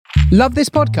Love this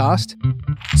podcast?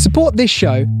 Support this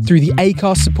show through the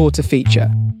Acast supporter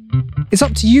feature. It's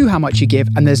up to you how much you give,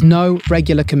 and there's no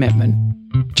regular commitment.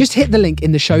 Just hit the link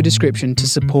in the show description to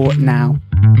support now.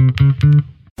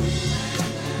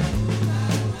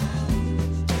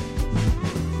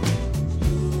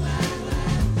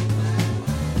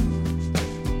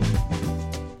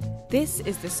 This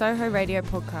is the Soho Radio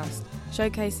Podcast,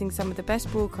 showcasing some of the best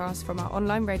broadcasts from our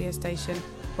online radio station,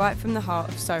 right from the heart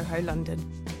of Soho, London.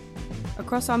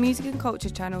 Across our music and culture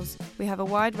channels, we have a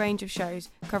wide range of shows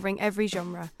covering every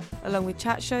genre, along with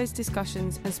chat shows,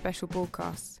 discussions and special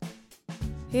broadcasts.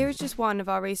 Here is just one of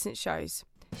our recent shows.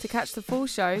 To catch the full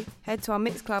show, head to our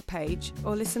Mixcloud page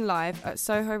or listen live at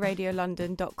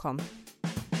sohoradiolondon.com.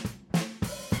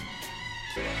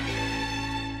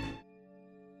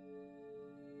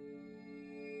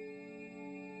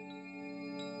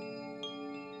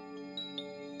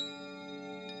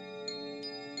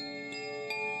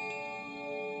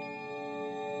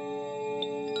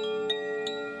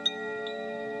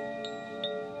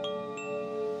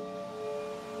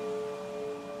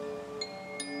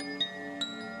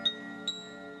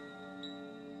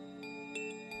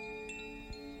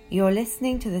 You're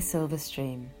listening to The Silver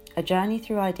Stream, a journey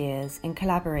through ideas in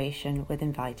collaboration with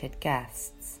invited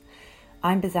guests.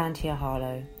 I'm Byzantia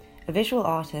Harlow, a visual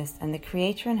artist and the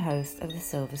creator and host of The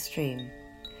Silver Stream.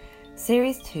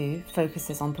 Series 2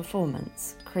 focuses on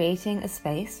performance, creating a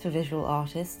space for visual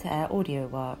artists to air audio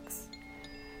works.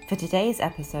 For today's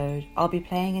episode, I'll be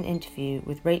playing an interview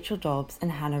with Rachel Dobbs and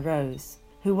Hannah Rose,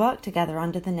 who work together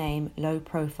under the name Low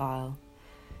Profile,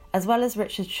 as well as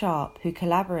Richard Sharp, who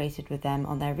collaborated with them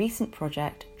on their recent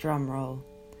project, Drumroll.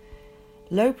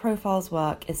 Low Profile's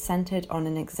work is centred on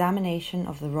an examination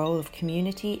of the role of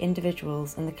community,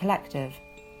 individuals and the collective.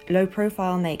 Low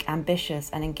Profile make ambitious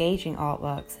and engaging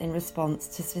artworks in response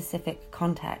to specific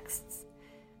contexts.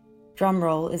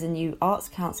 Drumroll is a new Arts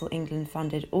Council England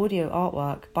funded audio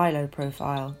artwork by Low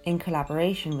Profile in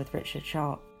collaboration with Richard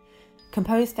Sharp.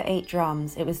 Composed for 8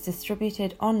 drums, it was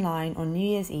distributed online on New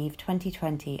Year's Eve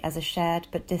 2020 as a shared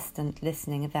but distant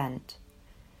listening event.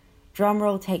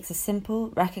 Drumroll takes a simple,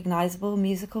 recognisable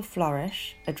musical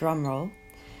flourish, a drum roll,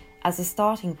 as a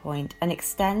starting point and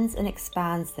extends and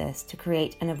expands this to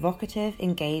create an evocative,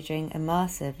 engaging,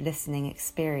 immersive listening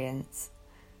experience.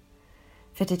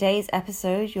 For today's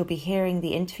episode, you'll be hearing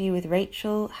the interview with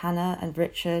Rachel, Hannah and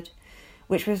Richard,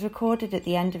 which was recorded at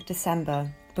the end of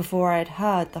December, before I had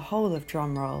heard the whole of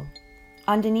Drumroll.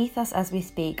 Underneath us as we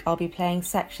speak, I'll be playing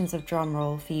sections of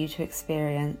Drumroll for you to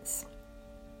experience.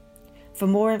 For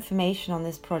more information on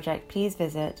this project, please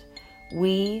visit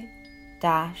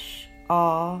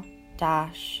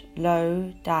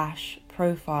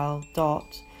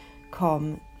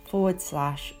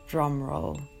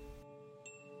we-r-low-profile.com/drumroll.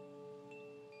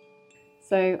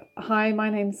 So, hi, my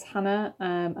name's Hannah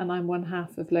and I'm one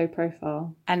half of Low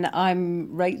Profile. And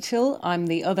I'm Rachel, I'm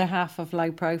the other half of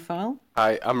Low Profile.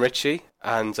 Hi, I'm Richie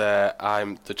and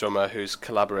I'm the drummer who's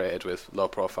collaborated with Low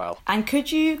Profile. And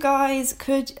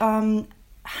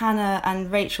Hannah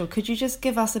and Rachel, could you just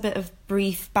give us a bit of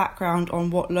brief background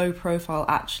on what Low Profile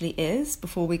actually is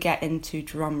before we get into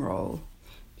Drumroll?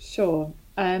 Sure.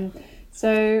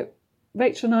 So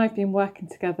Rachel and I have been working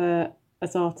together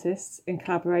as artists in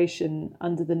collaboration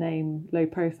under the name Low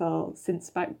Profile since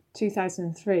about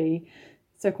 2003,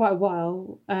 so quite a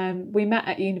while. We met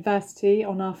at university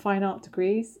on our fine art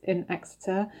degrees in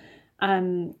Exeter,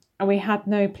 and we had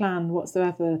no plan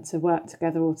whatsoever to work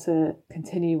together or to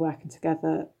continue working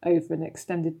together over an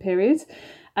extended period.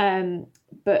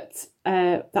 But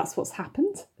that's what's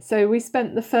happened. So we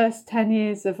spent the first 10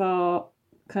 years of our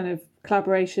kind of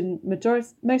collaboration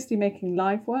mostly making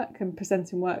live work and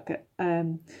presenting work at,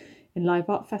 in live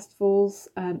art festivals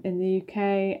in the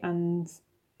UK and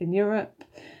in Europe.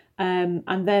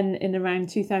 And then in around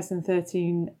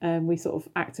 2013, we sort of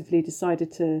actively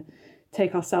decided to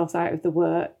take ourselves out of the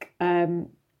work and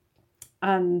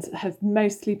have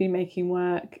mostly been making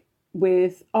work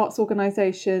with arts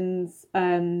organisations,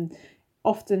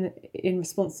 often in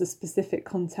response to specific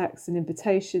contexts and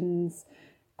invitations,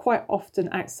 quite often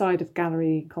outside of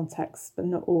gallery contexts, but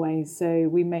not always. So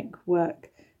we make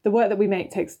work, the work that we make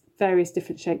takes various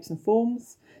different shapes and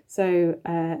forms. So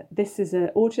this is an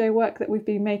audio work that we've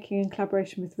been making in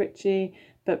collaboration with Richie,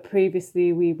 but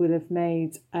previously we would have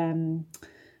made,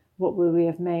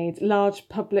 large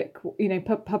public,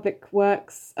 public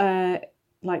works,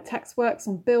 like text works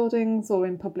on buildings or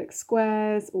in public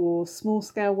squares, or small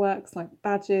scale works like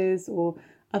badges or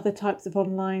other types of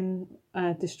online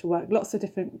digital work, lots of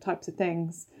different types of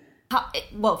things.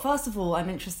 Well, first of all, I'm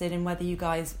interested in whether you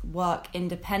guys work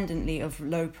independently of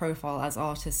Low Profile as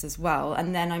artists as well,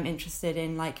 and then I'm interested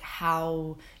in like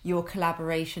how your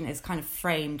collaboration is kind of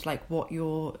framed, like what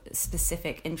your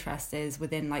specific interest is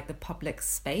within like the public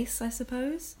space, I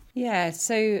suppose. Yeah,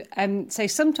 so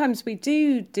sometimes we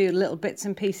do little bits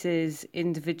and pieces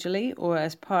individually or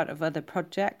as part of other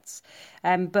projects,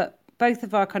 but both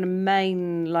of our kind of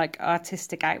main like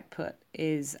artistic output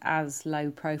is as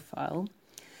Low Profile.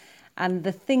 And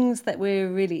the things that we're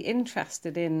really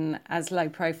interested in as Low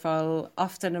Profile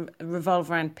often revolve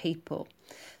around people.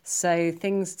 So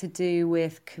things to do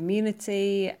with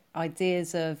community,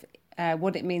 ideas of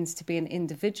what it means to be an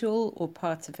individual or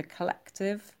part of a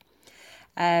collective,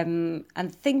 and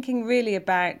thinking really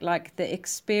about like the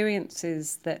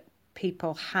experiences that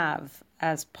people have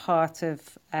as part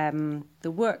of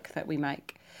the work that we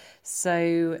make.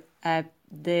 So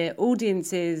the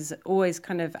audience is always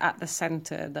kind of at the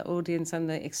centre. The audience and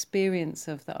the experience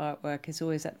of the artwork is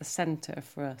always at the centre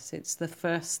for us. It's the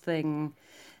first thing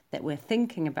that we're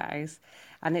thinking about,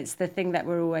 and it's the thing that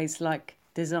we're always like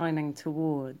designing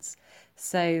towards.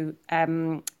 So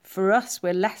for us,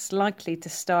 we're less likely to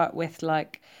start with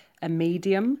like a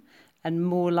medium and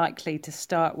more likely to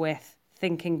start with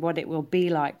thinking what it will be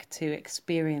like to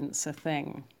experience a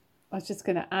thing. I was just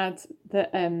going to add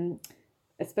that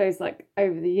I suppose like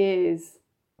over the years,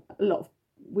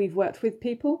 we've worked with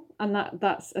people, and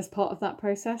that's as part of that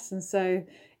process, and so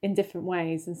in different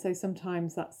ways. And so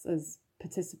sometimes that's as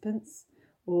participants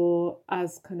or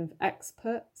as kind of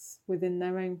experts within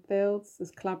their own fields, as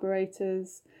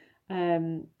collaborators,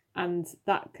 and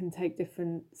that can take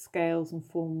different scales and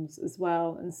forms as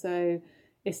well. And so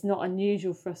it's not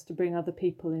unusual for us to bring other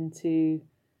people into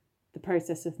the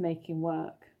process of making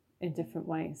work in different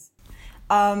ways.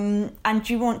 And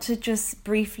do you want to just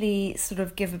briefly sort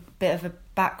of give a bit of a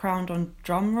background on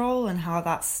Drumroll and how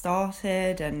that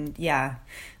started, and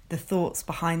the thoughts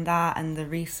behind that and the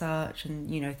research and,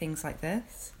 you know, things like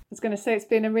this? I was going to say it's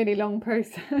been a really long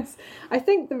process. I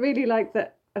think a really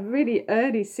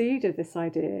early seed of this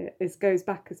idea goes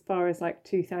back as far as like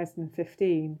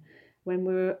 2015 when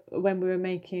we were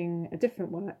making a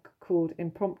different work called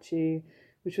Impromptu,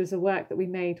 which was a work that we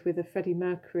made with a Freddie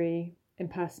Mercury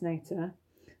impersonator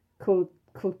called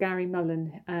Gary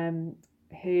Mullen,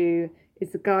 who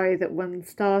is the guy that won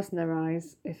Stars in Their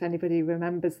Eyes, if anybody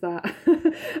remembers that,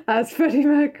 as Freddie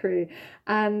Mercury.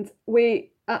 And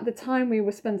at the time, we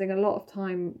were spending a lot of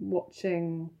time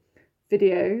watching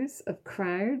videos of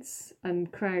crowds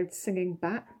and crowds singing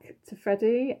back to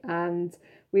Freddie. And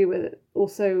we were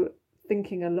also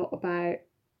thinking a lot about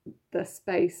the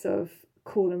space of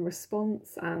call and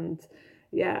response and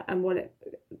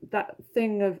that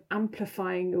thing of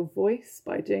amplifying your voice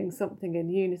by doing something in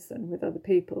unison with other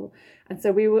people. And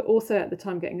so we were also at the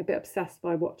time getting a bit obsessed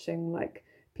by watching like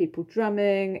people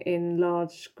drumming in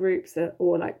large groups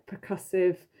or like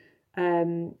percussive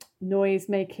noise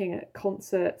making at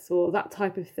concerts or that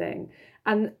type of thing.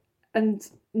 And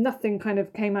nothing kind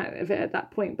of came out of it at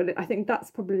that point, but I think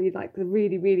that's probably like the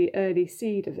really, really early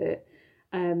seed of it.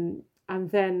 And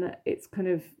then it's kind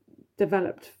of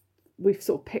developed. We've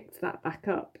sort of picked that back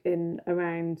up in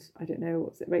around, I don't know,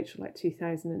 what was it, Rachel, like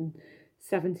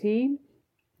 2017,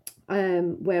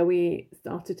 where we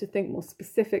started to think more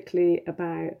specifically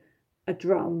about a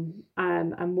drum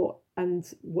and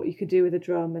what you could do with a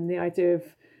drum, and the idea of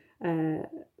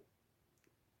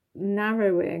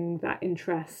narrowing that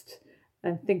interest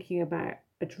and thinking about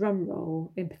a drum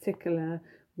roll in particular,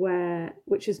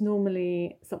 which is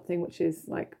normally something which is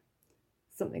like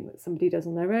something that somebody does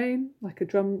on their own, like a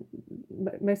drum.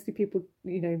 Mostly people,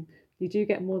 you know, you do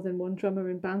get more than one drummer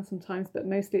in bands sometimes, but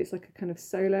mostly it's like a kind of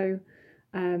solo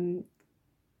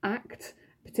act.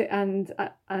 And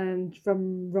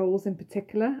drum rolls in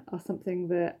particular are something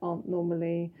that aren't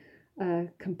normally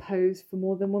composed for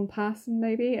more than one person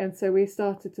maybe. And so we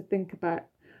started to think about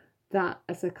that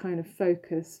as a kind of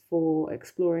focus for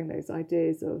exploring those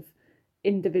ideas of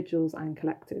individuals and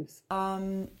collectives.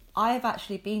 I've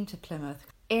actually been to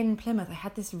Plymouth. In Plymouth, I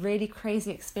had this really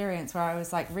crazy experience where I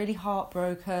was like really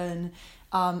heartbroken,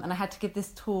 and I had to give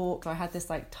this talk. So I had this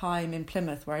like time in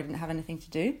Plymouth where I didn't have anything to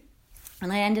do,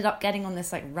 and I ended up getting on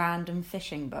this like random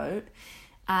fishing boat,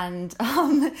 and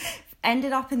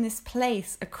ended up in this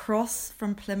place across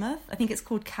from Plymouth. I think it's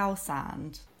called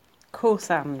Cowsand.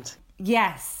 Cowsand.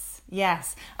 Yes.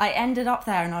 I ended up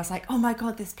there and I was like, oh my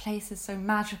God, this place is so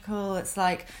magical. It's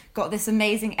like got this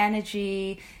amazing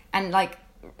energy, and like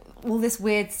all this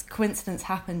weird coincidence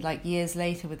happened like years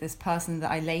later with this person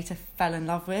that I later fell in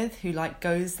love with, who like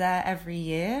goes there every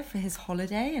year for his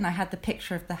holiday, and I had the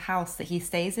picture of the house that he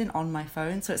stays in on my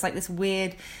phone. So it's like this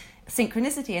weird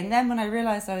synchronicity. And then when I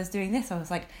realised I was doing this, I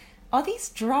was like, are these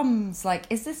drums, like,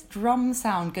 is this drum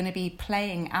sound going to be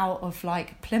playing out of,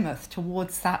 like, Plymouth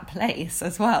towards that place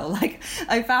as well? Like,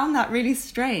 I found that really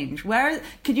strange.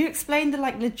 Could you explain the,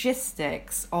 like,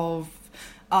 logistics of,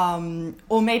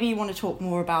 or maybe you want to talk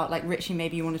more about, like, Richie,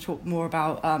 maybe you want to talk more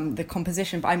about the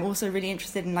composition, but I'm also really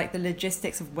interested in, like, the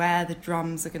logistics of where the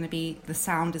drums are going to be, the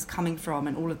sound is coming from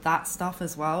and all of that stuff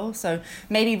as well. So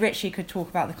maybe Richie could talk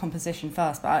about the composition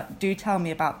first, but do tell me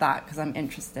about that because I'm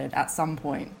interested at some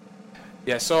point.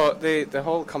 Yeah, so the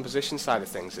whole composition side of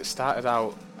things, it started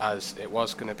out as it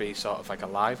was going to be sort of like a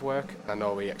live work. I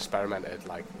know we experimented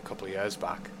like a couple of years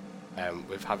back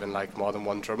with having like more than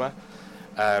one drummer,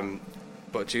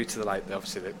 but due to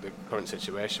obviously the current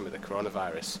situation with the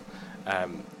coronavirus,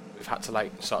 we've had to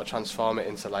like sort of transform it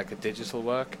into like a digital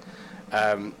work.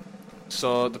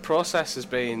 So the process has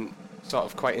been sort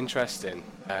of quite interesting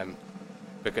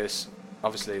because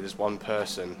obviously there's one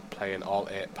person playing all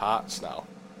 8 parts now.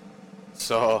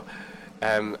 So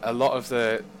a lot of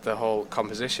the whole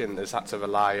composition has had to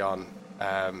rely on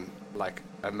like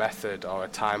a method or a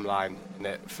timeline in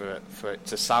it for it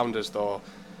to sound as though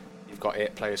you've got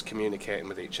 8 players communicating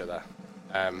with each other.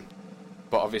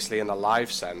 But obviously in a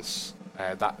live sense,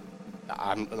 that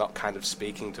I'm not kind of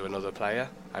speaking to another player.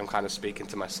 I'm kind of speaking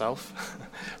to myself,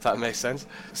 if that makes sense.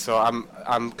 So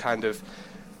I'm kind of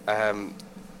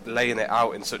laying it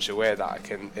out in such a way that I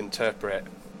can interpret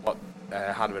what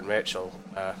Hannah and Rachel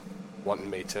wanted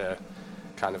me to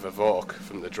kind of evoke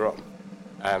from the drum,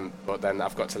 but then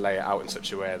I've got to lay it out in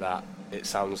such a way that it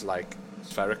sounds like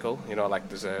spherical, you know, like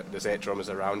there's 8 drummers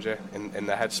around you in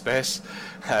the headspace.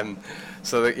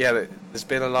 So that, yeah, there's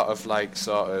been a lot of like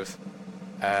sort of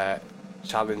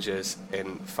challenges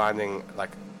in finding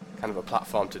like kind of a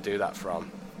platform to do that from,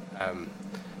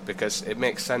 because it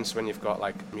makes sense when you've got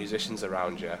like musicians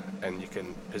around you and you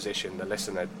can position the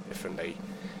listener differently.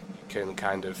 Can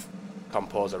kind of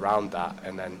compose around that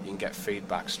and then you can get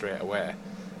feedback straight away.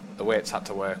 The way it's had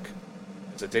to work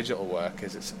as a digital work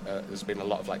is there's been a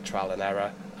lot of like trial and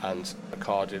error and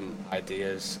recording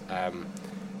ideas and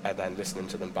then listening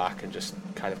to them back and just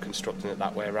kind of constructing it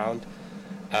that way around.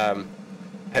 And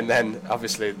then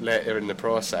obviously later in the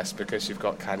process, because you've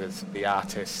got kind of the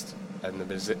artist and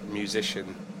the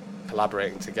musician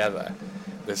collaborating together,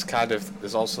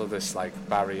 there's also this like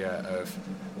barrier of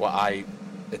what I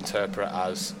interpret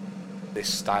as this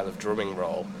style of drumming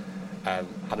roll. Hannah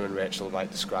and Rachel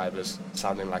might describe as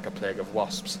sounding like a plague of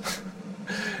wasps.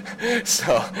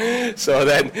 so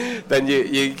then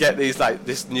you get these like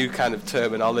this new kind of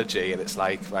terminology, and it's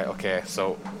like, right, okay,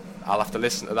 so I'll have to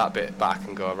listen to that bit back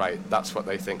and go, right, that's what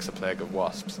they think's a plague of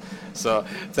wasps. So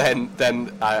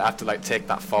then I have to like take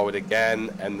that forward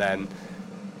again and then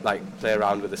like play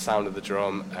around with the sound of the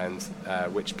drum and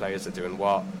which players are doing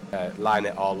what, line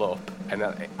it all up, and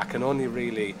I can only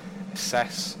really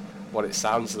assess what it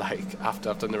sounds like after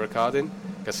I've done the recording,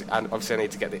 because obviously I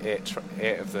need to get the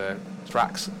eight of the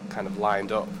tracks kind of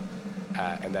lined up,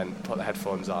 and then put the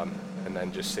headphones on and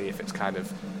then just see if it's kind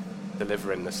of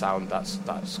delivering the sound that's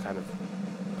kind of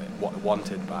what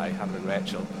wanted by Hannah and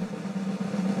Rachel.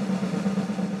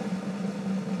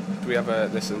 Do we have a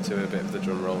listen to a bit of the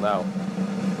drum roll now?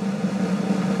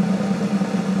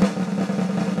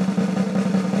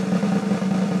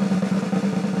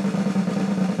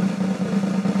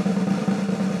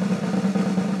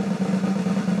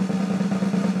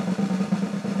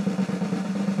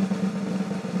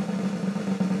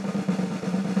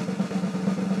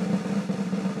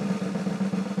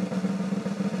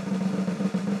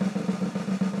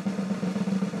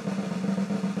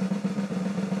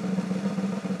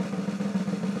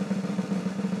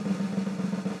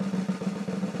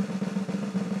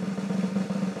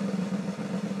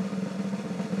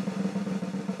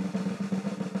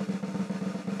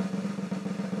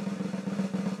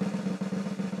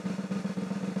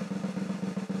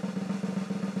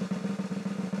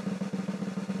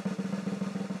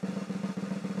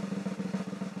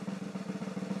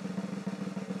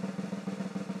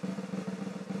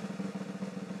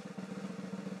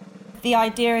 The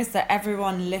idea is that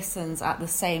everyone listens at the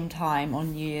same time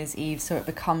on New Year's Eve, so it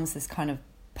becomes this kind of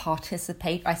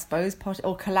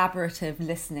or collaborative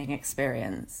listening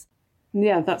experience.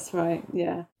 Yeah, that's right.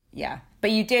 Yeah. Yeah.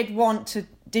 But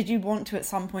did you want to at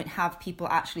some point have people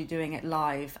actually doing it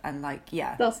live and like,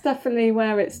 yeah. That's definitely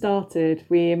where it started.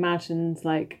 We imagined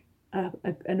like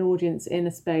an audience in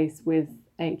a space with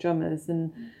 8 drummers.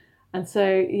 And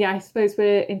so, yeah, I suppose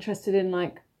we're interested in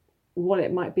like what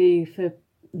it might be for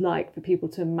people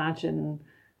to imagine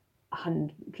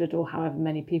 100 or however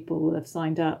many people will have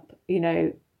signed up, you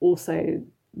know, also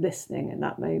listening in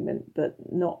that moment, but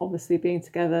not obviously being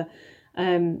together.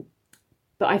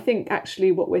 But I think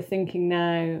actually what we're thinking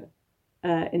now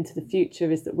into the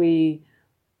future is that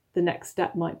the next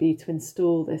step might be to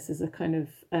install this as a kind of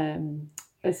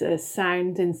as a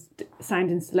sound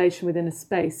installation within a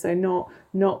space. So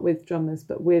not with drummers,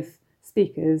 but with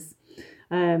speakers.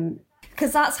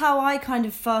 Because that's how I kind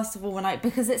of, first of all,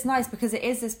 because it's nice, because it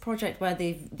is this project where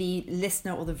the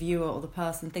listener or the viewer or the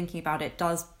person thinking about it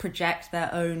does project their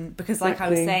own, because like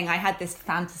exactly. I was saying, I had this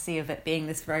fantasy of it being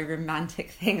this very romantic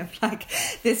thing of like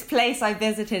this place I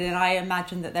visited, and I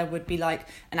imagined that there would be like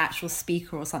an actual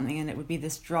speaker or something, and it would be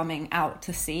this drumming out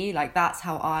to sea. Like that's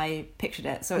how I pictured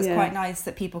it. So it's quite nice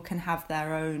that people can have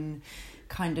their own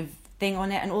kind of thing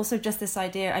on it. And also just this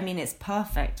idea, I mean, it's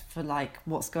perfect for like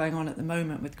what's going on at the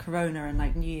moment with Corona and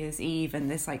like New Year's Eve and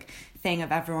this like thing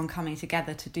of everyone coming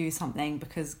together to do something,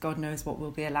 because God knows what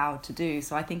we'll be allowed to do.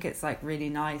 So I think it's like really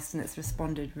nice, and it's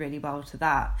responded really well to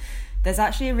that. There's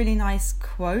actually a really nice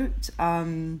quote,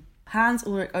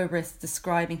 Hans-Ulrich Obrist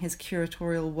describing his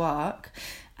curatorial work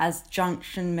as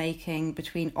junction making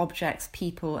between objects,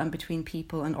 people, and between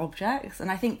people and objects.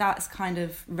 And I think that's kind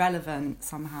of relevant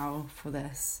somehow for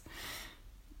this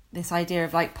idea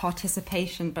of like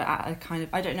participation, but at a kind of,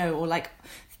 I don't know, or like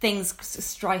things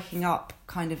striking up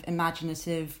kind of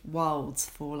imaginative worlds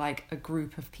for like a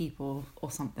group of people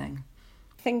or something.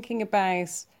 Thinking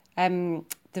about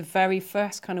the very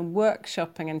first kind of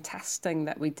workshopping and testing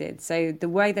that we did. So the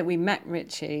way that we met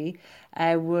Richie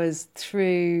was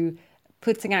through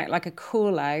putting out like a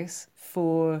call out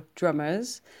for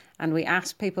drummers, and we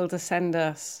asked people to send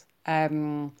us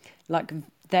like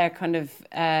their kind of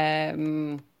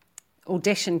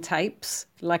audition tapes,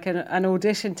 like an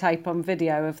audition tape on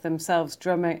video of themselves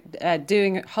drumming,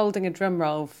 holding a drum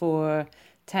roll for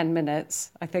 10 minutes,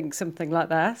 I think, something like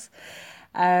that.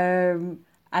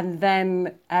 And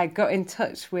then got in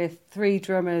touch with 3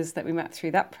 drummers that we met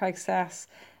through that process.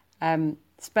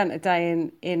 Spent a day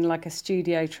in like a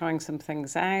studio trying some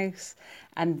things out,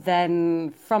 and then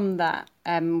from that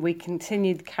we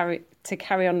continued to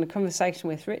carry on the conversation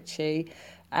with Richie,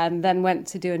 and then went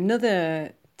to do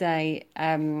another day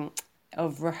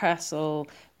of rehearsal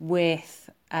with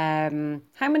how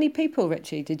many people,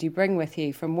 Richie, did you bring with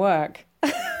you from work?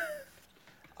 I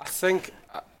think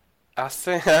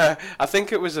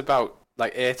it was about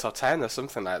like 8 or 10 or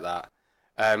something like that.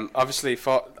 Obviously,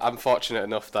 I'm fortunate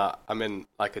enough that I'm in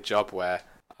like a job where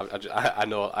I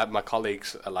know my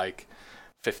colleagues are like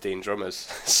 15 drummers,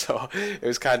 so it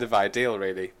was kind of ideal,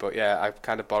 really. But yeah, I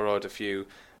kind of borrowed a few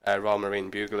Royal Marine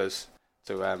buglers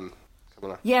to come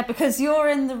on. Yeah, because you're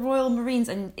in the Royal Marines,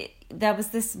 and there was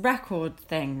this record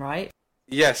thing, right?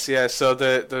 Yes, yeah. So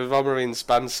the Royal Marines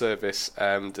Band Service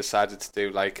decided to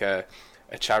do like a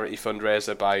charity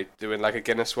fundraiser by doing like a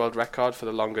Guinness World Record for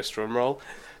the longest drum roll.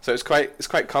 So it's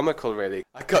quite comical, really.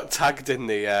 I got tagged in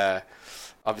the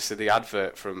obviously the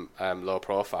advert from Low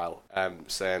Profile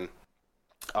saying,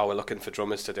 "Oh, we're looking for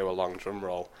drummers to do a long drum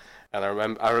roll." And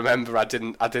I remember I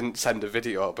didn't send a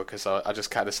video because I just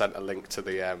kind of sent a link to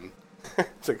the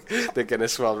the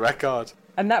Guinness World Record.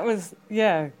 And that was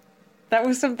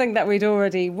something that we'd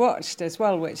already watched as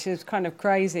well, which is kind of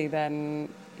crazy. Then,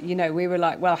 you know, we were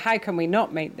like, well, how can we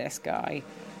not meet this guy?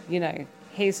 You know,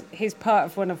 he's part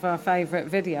of one of our favourite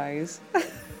videos.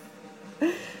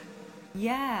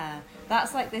 Yeah,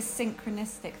 that's like this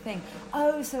synchronistic thing.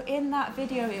 Oh, so in that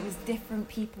video it was different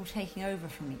people taking over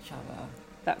from each other.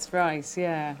 That's right,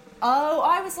 yeah. Oh,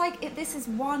 I was like, this is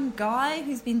one guy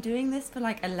who's been doing this for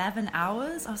like 11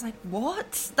 hours? I was like,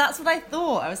 what? That's what I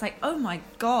thought. I was like, oh my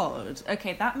God.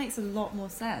 Okay, that makes a lot more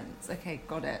sense. Okay,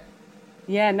 got it.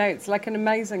 Yeah, no, it's like an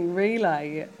amazing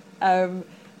relay. And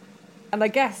I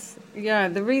guess, yeah,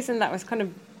 the reason that was kind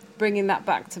of bringing that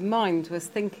back to mind was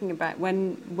thinking about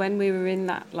when we were in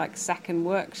that like second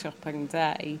workshopping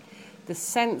day, the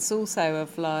sense also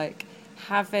of like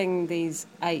having these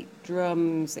 8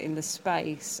 drums in the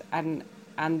space and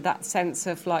that sense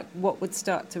of like what would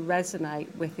start to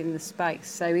resonate within the space.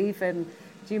 So even,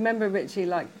 do you remember, Richie,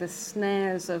 like the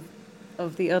snares of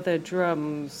the other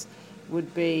drums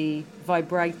would be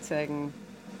vibrating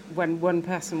when one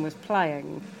person was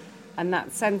playing, and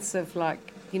that sense of like,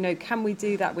 you know, can we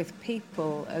do that with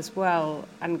people as well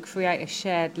and create a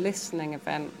shared listening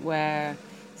event where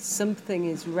something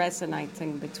is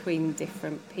resonating between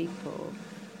different people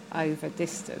over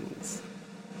distance?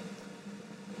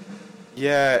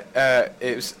 Yeah,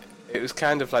 it was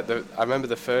kind of like I remember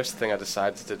the first thing I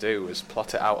decided to do was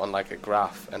plot it out on like a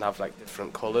graph and have like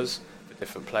different colours for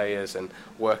different players and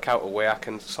work out a way I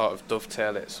can sort of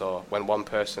dovetail it so when one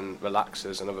person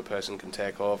relaxes, another person can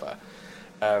take over.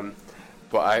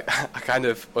 but I kind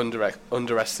of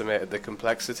underestimated the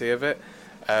complexity of it.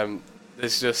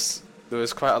 There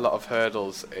was quite a lot of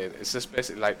hurdles. It's just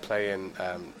basically like playing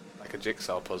like a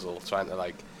jigsaw puzzle, trying to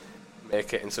like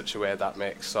make it in such a way that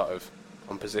makes sort of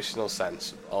compositional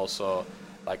sense, also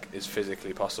like is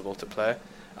physically possible to play.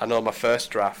 I know my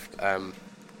first draft,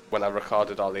 when I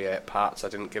recorded all the 8 parts, I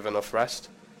didn't give enough rest.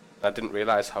 I didn't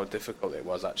realise how difficult it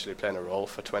was actually playing a role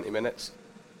for 20 minutes.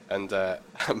 And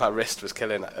my wrist was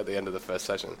killing at the end of the first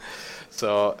session.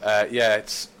 So yeah,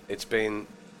 it's been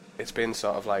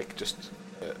sort of like just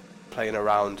playing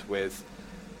around with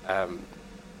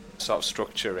sort of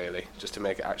structure, really, just to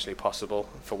make it actually possible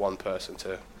for one person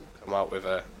to come out with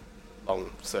a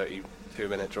long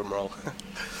 32-minute drum roll.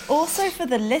 Also for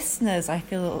the listeners, I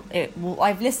feel it. Well,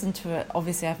 I've listened to it.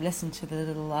 Obviously, I've listened to the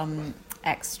little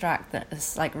extract that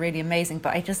is like really amazing.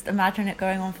 But I just imagine it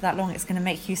going on for that long. It's going to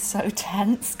make you so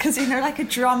tense because like a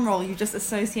drum roll, you just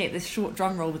associate this short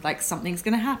drum roll with like something's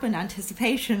going to happen,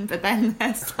 anticipation. But then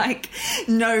there's like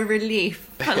no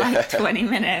relief for like 20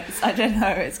 minutes. I don't know.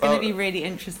 It's going to be really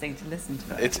interesting to listen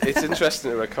to it. It's interesting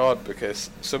to record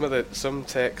because some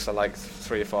takes are like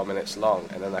 3 or 4 minutes long,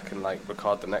 and then I can like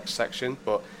record the next section.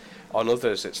 But on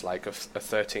others, it's like a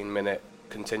 13-minute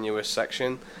continuous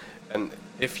section. And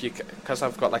because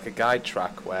I've got like a guide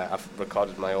track where I've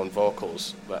recorded my own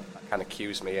vocals, that kind of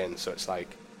cues me in. So it's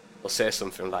like, I'll say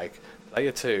something like, play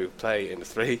a 2, play in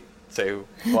 3, 2,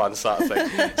 1 sort of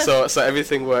thing. So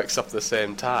everything works up at the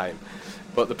same time.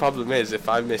 But the problem is, if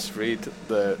I misread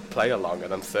the play along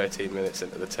and I'm 13 minutes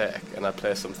into the take and I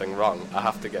play something wrong, I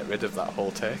have to get rid of that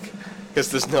whole take.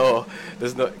 Because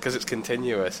because it's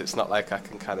continuous. It's not like I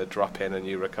can kind of drop in a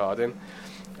new recording.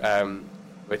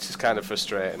 Which is kind of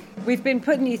frustrating. We've been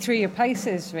putting you through your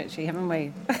paces, Richie, haven't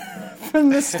we? From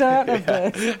the start of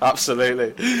this.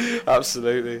 Absolutely.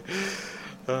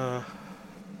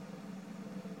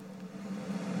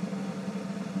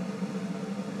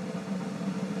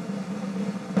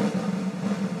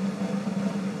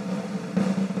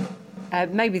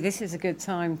 Maybe this is a good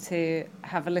time to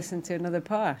have a listen to another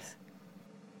part.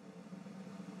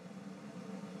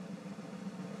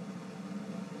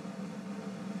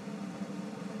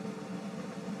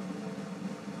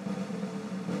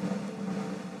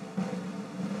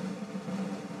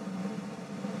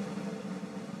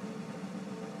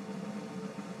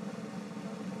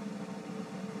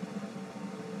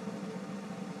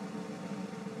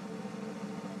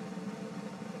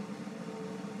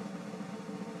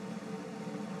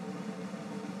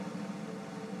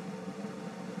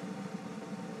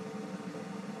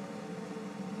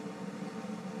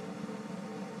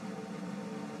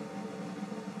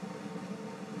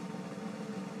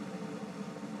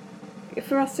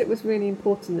 For us, it was really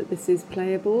important that this is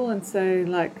playable, and so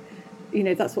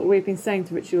that's what we've been saying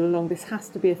to Richie all along. This has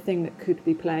to be a thing that could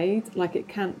be played. Like, it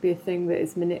can't be a thing that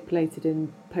is manipulated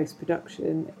in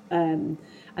post-production. And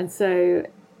so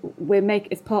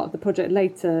as part of the project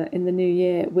later in the new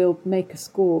year, we'll make a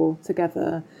score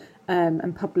together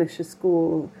and publish a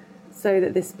score so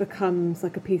that this becomes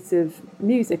like a piece of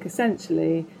music,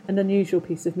 essentially, an unusual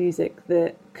piece of music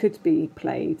that could be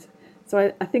played.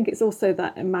 So I think it's also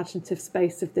that imaginative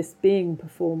space of this being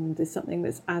performed is something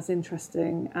that's as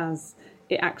interesting as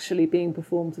it actually being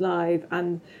performed live.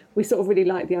 And we sort of really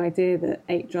like the idea that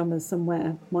 8 drummers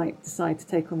somewhere might decide to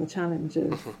take on the challenge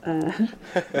of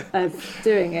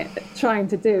doing it, trying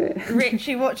to do it.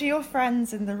 Richie, what do your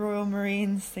friends in the Royal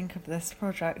Marines think of this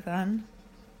project then?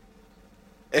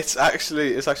 It's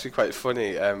actually quite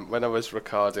funny. When I was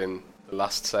recording the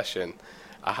last session,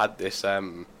 I had this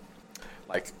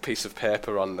like piece of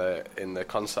paper in the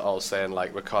concert hall saying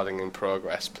like recording in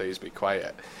progress, please be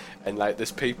quiet, and like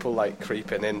there's people like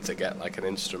creeping in to get like an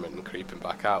instrument and creeping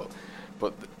back out,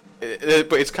 but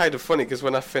it's kind of funny because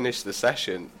when I finish the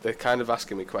session, they're kind of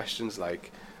asking me questions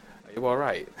like, are you all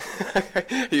right?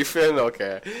 Are you feeling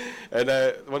okay? And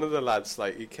one of the lads,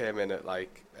 like, he came in at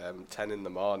like 10 in the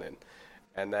morning,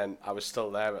 and then I was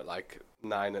still there at like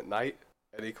 9 at night,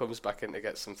 and he comes back in to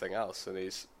get something else, and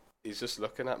he's just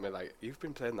looking at me like, you've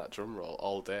been playing that drum roll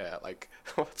all day. Like,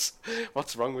 what's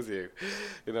wrong with you?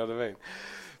 You know what I mean?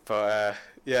 But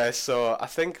yeah, so I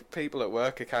think people at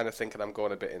work are kind of thinking I'm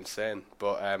going a bit insane.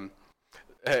 But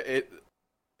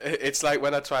it's like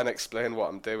when I try and explain what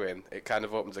I'm doing, it kind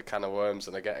of opens a can of worms,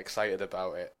 and I get excited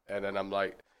about it, and then I'm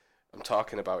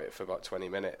talking about it for about 20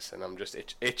 minutes, and I'm just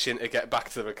itching to get back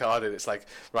to the recording. It's like,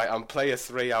 right, I'm player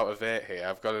 3 out of 8 here.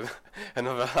 I've got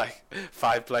another like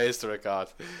 5 players to record.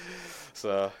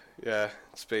 So yeah,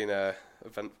 it's been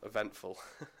eventful.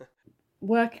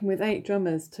 Working with 8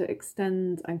 drummers to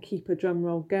extend and keep a drum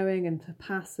roll going, and to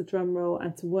pass a drum roll,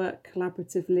 and to work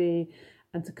collaboratively,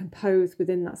 to compose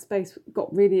within that space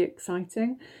got really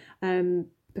exciting,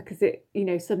 because it,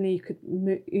 suddenly you could,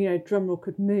 drum roll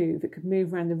could move. It could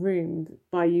move around the room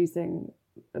by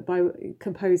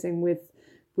composing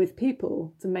with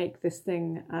people to make this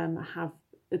thing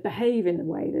behave in a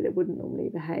way that it wouldn't normally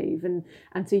behave, and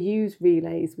to use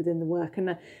relays within the work.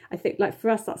 And I think, like, for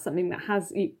us, that's something that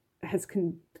has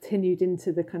continued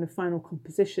into the kind of final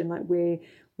composition. Like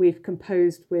we've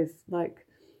composed with like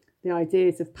the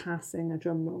ideas of passing a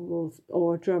drum roll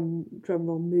or a drum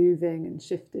roll moving and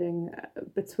shifting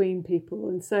between people.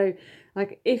 And so,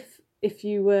 like, if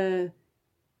you were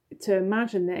to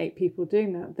imagine the 8 people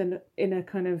doing that, then in a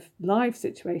kind of live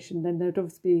situation, then there'd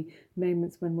obviously be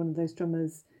moments when one of those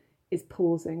drummers is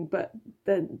pausing, but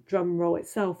the drum roll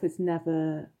itself is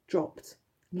never dropped,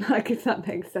 like, if that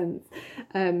makes sense.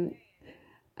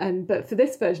 But for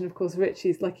this version, of course,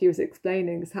 Richie's, like he was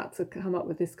explaining, has had to come up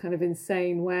with this kind of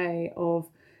insane way of,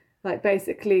 like,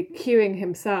 basically cueing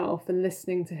himself and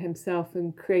listening to himself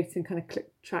and creating kind of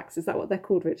click tracks. Is that what they're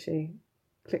called, Richie?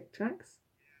 Click tracks?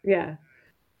 Yeah.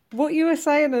 What you were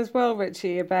saying as well,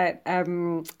 Richie, about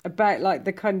like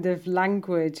the kind of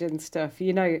language and stuff,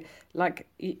 like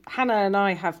Hannah and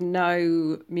I have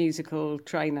no musical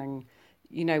training.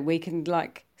 We can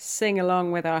like sing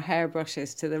along with our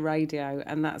hairbrushes to the radio,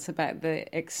 and that's about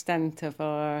the extent of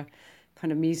our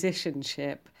kind of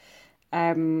musicianship.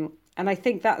 And I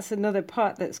think that's another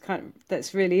part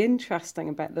that's really interesting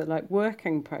about the like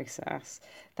working process.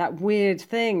 That weird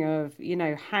thing of,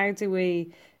 how do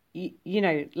we,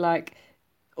 like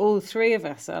all 3 of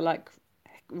us are like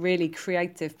really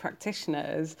creative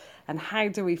practitioners, and how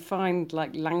do we find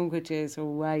like languages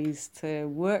or ways to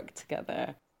work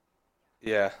together?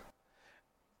 Yeah.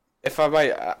 If I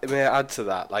may add to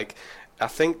that, like, I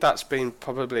think that's been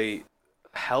probably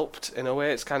helped in a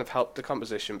way. It's kind of helped the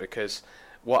composition, because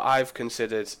what I've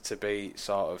considered to be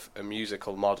sort of a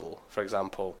musical model, for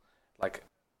example, like,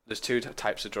 there's 2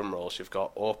 types of drum rolls. You've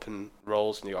got open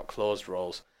rolls and you've got closed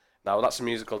rolls. Now, that's a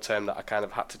musical term that I kind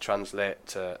of had to translate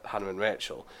to Hannah and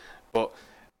Rachel, but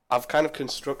I've kind of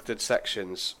constructed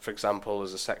sections. For example,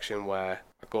 there's a section where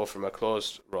I go from a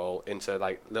closed roll into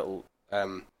like little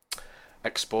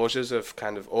exposures of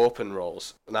kind of open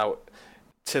rolls. Now,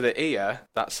 to the ear,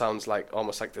 that sounds like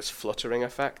almost like this fluttering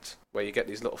effect, where you get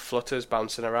these little flutters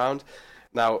bouncing around.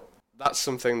 Now, that's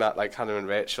something that like Hannah and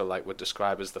Rachel like would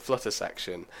describe as the flutter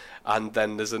section. And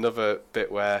then there's another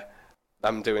bit where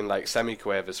I'm doing like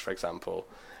semiquavers, for example,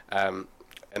 and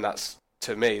that's,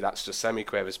 to me, that's just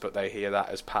semiquavers, but they hear that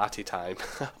as party time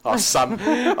or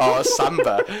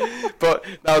samba. But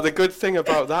now the good thing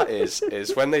about that is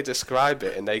when they describe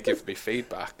it and they give me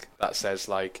feedback that says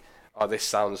like, oh, this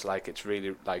sounds like it's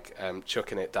really like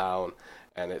chucking it down,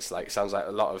 and it's like, sounds like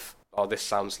a lot of, or this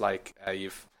sounds like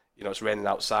it's raining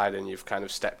outside and you've kind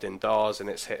of stepped indoors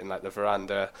and it's hitting like the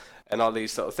veranda and all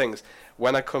these sort of things.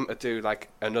 When I come to do like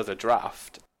another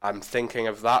draft, I'm thinking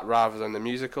of that rather than the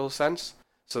musical sense.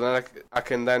 So then I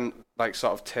can then like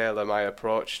sort of tailor my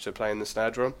approach to playing the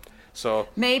snare drum. So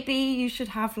maybe you should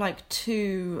have like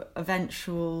 2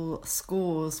 eventual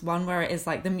scores, one where it is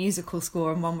like the musical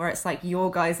score and one where it's like your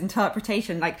guys'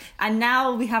 interpretation. Like, and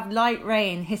now we have light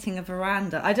rain hitting a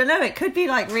veranda. I don't know, it could be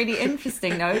like really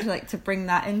interesting though, to bring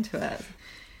that into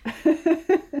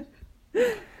it.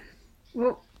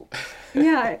 Well,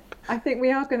 yeah, I think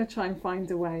we are going to try and find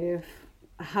a way of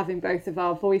having both of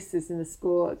our voices in the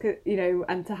score,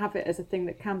 and to have it as a thing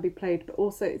that can be played, but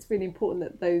also it's really important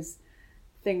that those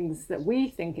things that we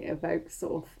think it evokes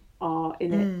sort of are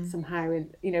in it somehow,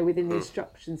 within the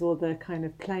instructions or the kind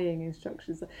of playing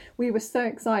instructions. We were so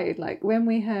excited, like when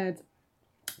we heard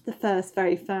the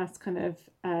very first kind of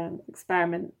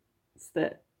experiments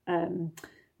that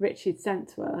Richie had sent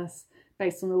to us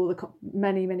based on all the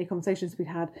many conversations we'd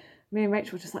had. Me and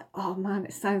Rachel were just like, oh man,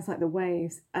 it sounds like the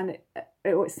waves, and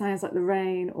it sounds like the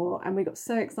rain, and we got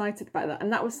so excited about that.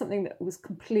 And that was something that was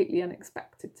completely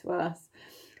unexpected to us.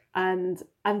 And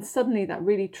suddenly that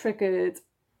really triggered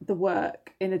the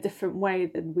work in a different way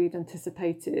than we'd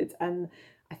anticipated. And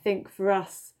I think for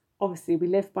us, obviously we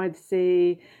live by the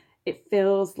sea. It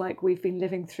feels like we've been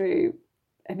living through,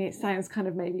 I mean, it sounds kind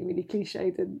of maybe really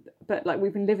cliched, but like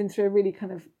we've been living through a really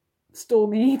kind of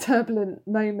stormy, turbulent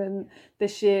moment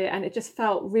this year. And it just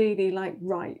felt really like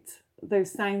right. Those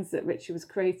sounds that Richie was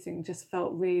creating just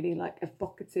felt really like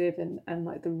evocative and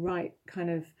like the right kind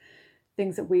of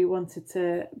things that we wanted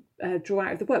to draw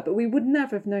out of the work, but we would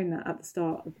never have known that at the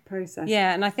start of the process.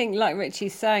 Yeah, and I think like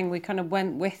Richie's saying, we kind of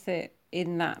went with it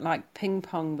in that like ping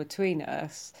pong between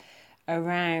us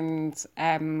around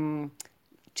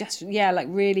like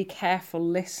really careful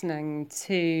listening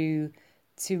to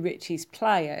Richie's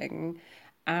playing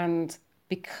And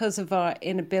because of our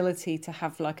inability to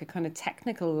have like a kind of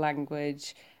technical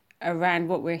language around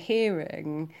what we're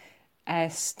hearing,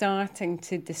 starting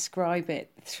to describe it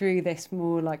through this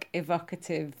more like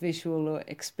evocative visual or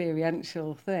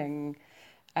experiential thing.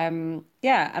 And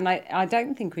I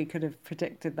don't think we could have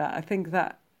predicted that. I think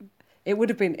that it would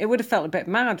have felt a bit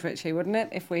mad, Richie, wouldn't it,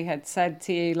 if we had said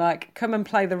to you, like, come and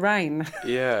play the rain.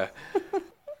 Yeah.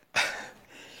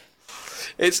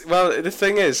 The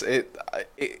thing is,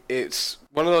 it's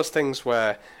one of those things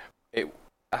where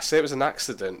I say it was an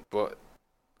accident, but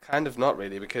kind of not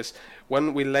really, because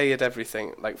when we layered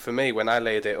everything, like for me, when I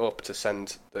laid it up to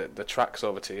send the tracks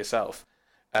over to yourself,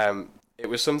 it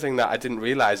was something that I didn't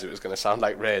realise it was going to sound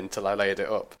like rain till I laid it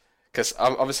up. Because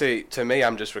obviously, to me,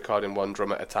 I'm just recording one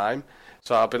drum at a time.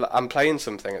 So I'm playing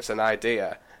something, it's an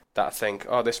idea that I think,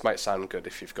 oh, this might sound good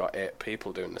if you've got 8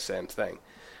 people doing the same thing.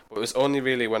 But it was only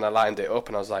really when I lined it up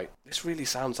and I was like, this really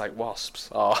sounds like Wasps.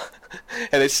 Oh.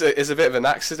 And it's a bit of an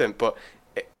accident, but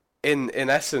in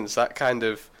essence, that kind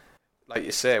of, like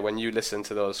you say, when you listen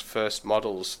to those first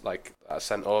models like I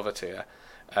sent over to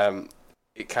you,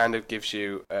 it kind of gives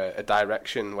you a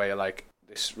direction where you're like,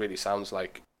 this really sounds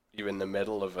like you're in the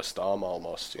middle of a storm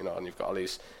almost, you know, and you've got all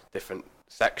these different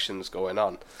sections going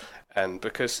on. And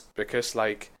because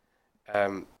like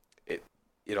it,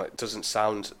 you know, it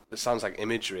sounds like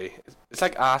imagery. It's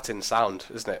like art in sound,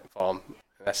 isn't it, form,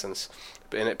 in essence,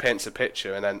 and it paints a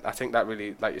picture. And then I think that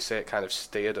really, like you say, it kind of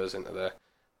steered us into the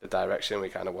direction we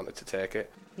kind of wanted to take it.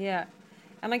 Yeah.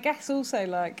 And I guess also,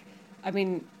 like, I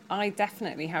mean, I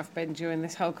definitely have been during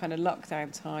this whole kind of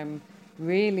lockdown time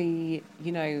really,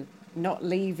 you know, not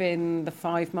leaving the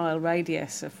 5-mile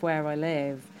radius of where I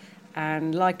live.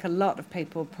 And like a lot of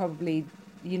people, probably,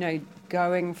 you know,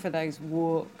 going for those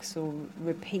walks or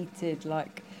repeated,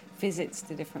 like, visits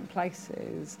to different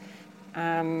places.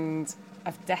 And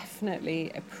I've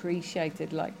definitely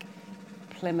appreciated, like,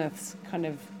 Plymouth's kind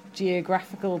of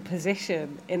geographical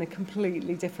position in a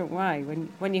completely different way.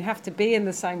 When you have to be in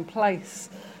the same place,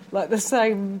 like the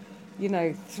same, you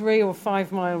know, 3 or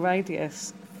 5 mile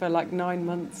radius for like 9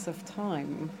 months of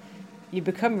time, you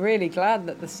become really glad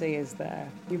that the sea is there.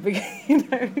 You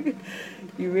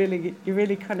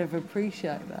really kind of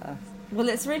appreciate that. Well,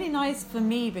 it's really nice for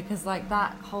me because like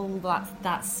that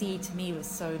sea to me was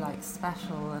so like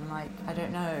special and like, I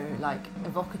don't know, like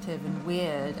evocative and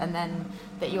weird, and then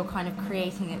that you're kind of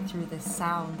creating it through this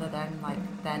sound that I'm like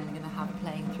then going to have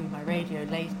playing through my radio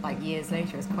like years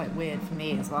later is quite weird for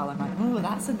me as well. I'm like, oh,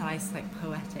 that's a nice like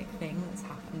poetic thing that's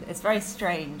happened. It's very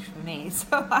strange for me,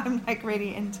 so I'm like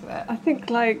really into it. I think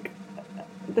like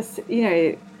this, you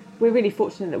know, we're really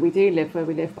fortunate that we do live where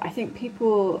we live, but I think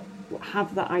people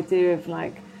have that idea of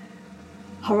like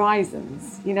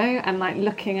horizons, you know, and like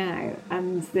looking out,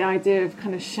 and the idea of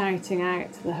kind of shouting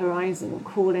out to the horizon or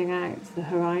calling out to the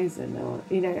horizon, or,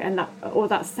 you know, and that, or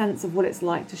that sense of what it's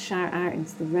like to shout out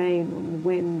into the rain or the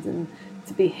wind and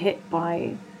to be hit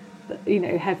by, you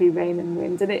know, heavy rain and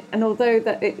wind. And although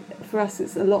that it, for us,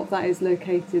 it's a lot of that is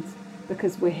located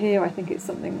because we're here, I think it's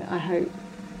something that I hope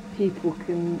people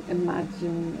can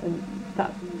imagine, and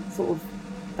that sort of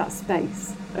that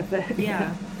space of it.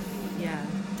 Yeah,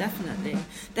 definitely.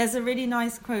 There's a really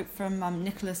nice quote from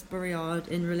Nicholas Bourriard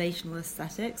in Relational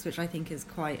Aesthetics, which I think is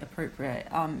quite appropriate.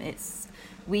 It's,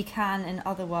 we can, in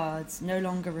other words, no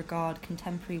longer regard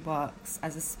contemporary works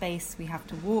as a space we have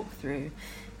to walk through.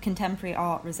 Contemporary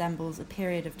art resembles a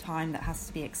period of time that has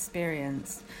to be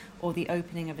experienced, or the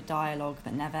opening of a dialogue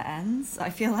that never ends. I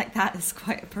feel like that is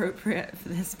quite appropriate for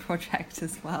this project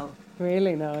as well.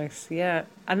 Really nice, yeah.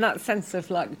 And that sense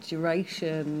of like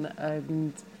duration,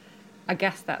 and I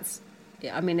guess that's,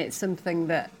 I mean, it's something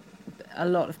that a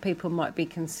lot of people might be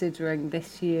considering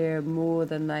this year more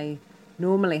than they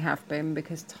normally have been,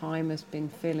 because time has been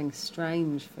feeling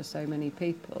strange for so many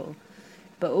people.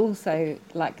 But also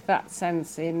like that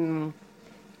sense in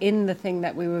the thing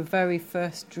that we were very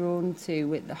first drawn to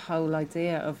with the whole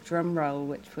idea of drum roll,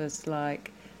 which was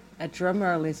like a drum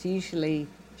roll is usually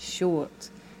short,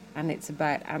 and it's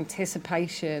about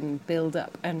anticipation, build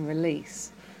up and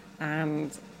release.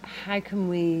 And how can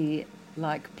we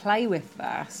like play with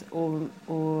that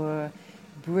or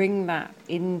bring that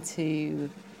into,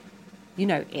 you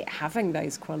know, it having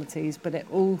those qualities, but it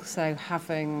also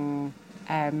having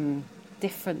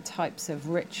different types of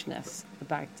richness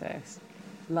about it.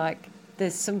 Like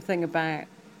there's something about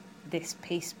this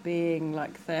piece being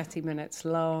like 30 minutes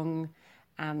long,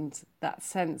 and that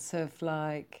sense of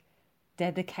like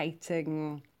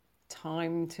dedicating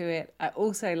time to it.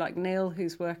 Also, like Neil,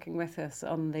 who's working with us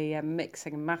on the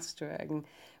mixing and mastering,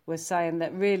 was saying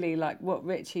that really like what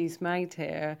Richie's made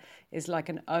here is like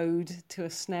an ode to a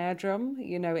snare drum.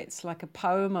 You know, it's like a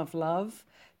poem of love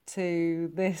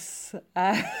to this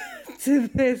to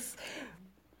this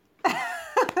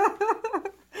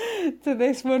to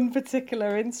this one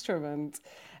particular instrument.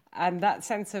 And that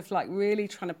sense of like really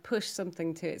trying to push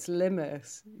something to its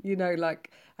limit, you know, like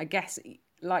I guess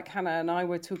like Hannah and I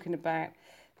were talking about,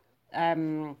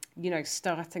 you know,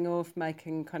 starting off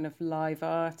making kind of live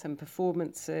art and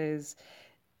performances.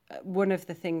 One of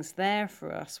the things there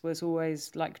for us was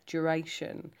always like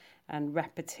duration and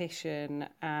repetition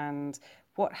and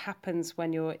what happens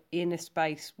when you're in a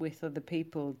space with other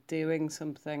people doing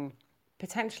something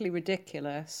potentially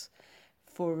ridiculous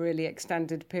for a really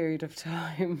extended period of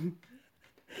time.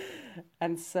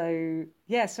 And so,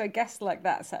 yeah, so I guess like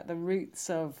that's at the roots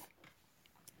of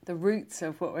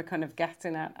what we're kind of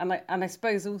getting at. And I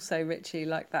suppose also, Richie,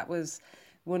 like that was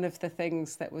one of the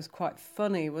things that was quite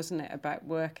funny, wasn't it, about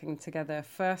working together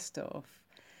first off,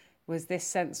 was this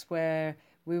sense where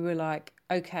we were like,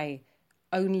 okay,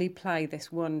 only play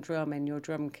this one drum in your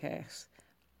drum kit.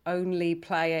 Only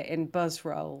play it in buzz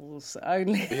rolls.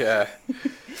 Only. Yeah.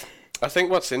 I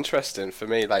think what's interesting for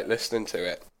me, like listening to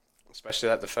it, especially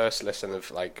like the first listen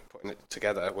of like putting it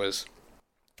together, was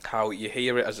how you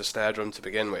hear it as a snare drum to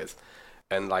begin with,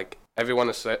 and like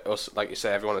everyone, like you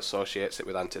say, everyone associates it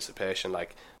with anticipation.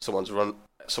 Like someone's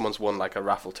won like a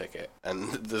raffle ticket,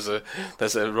 and there's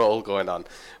a roll going on,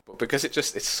 but because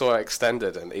it's so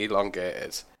extended and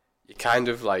elongated, you kind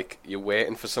of like you're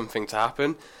waiting for something to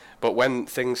happen. But when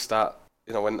things start,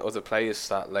 you know, when other players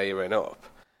start layering up,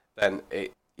 then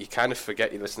you kind of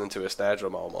forget you're listening to a snare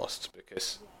drum almost,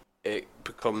 because it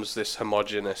becomes this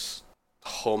homogeneous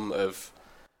hum of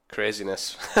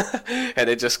craziness, and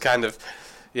it just kind of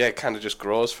just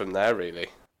grows from there. Really,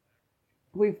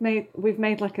 we've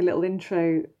made like a little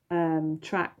intro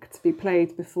track to be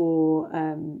played before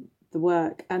the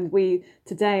work, and we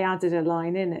today added a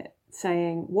line in it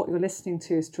saying what you're listening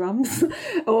to is drums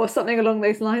or something along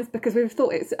those lines, because we've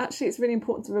thought it's really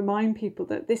important to remind people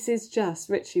that this is just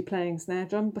Richie playing snare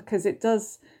drum, because it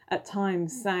does at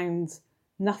times sound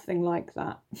nothing like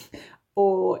that,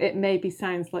 or it maybe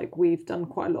sounds like we've done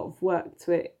quite a lot of work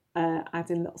to it,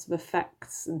 adding lots of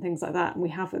effects and things like that, and we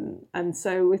haven't. And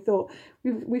so we thought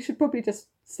we should probably just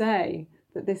say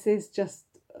that this is just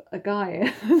a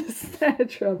guy on a snare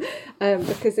drum,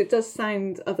 because it does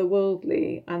sound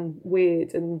otherworldly and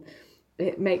weird, and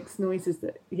it makes noises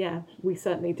that we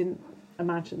certainly didn't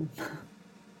imagine.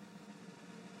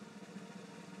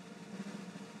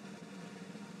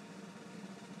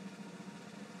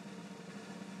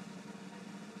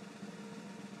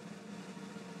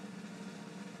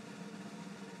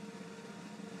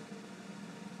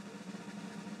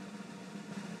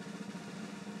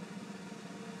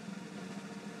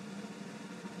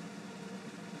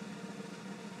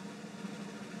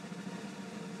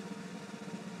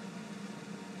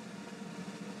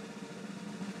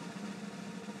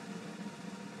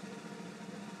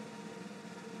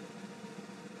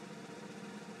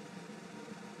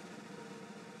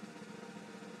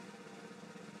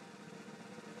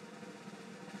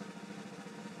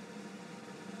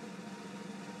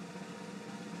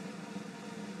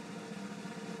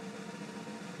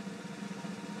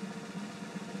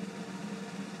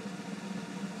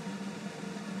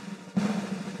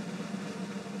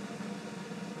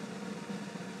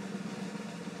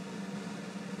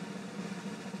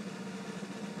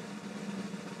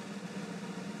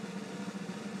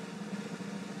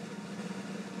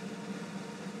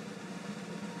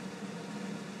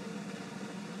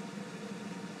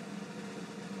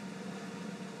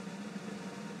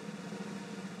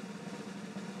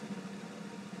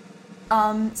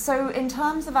 So in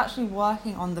terms of actually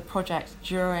working on the project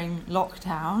during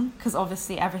lockdown, because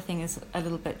obviously everything is a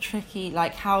little bit tricky,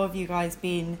 like how have you guys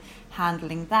been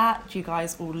handling that? Do you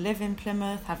guys all live in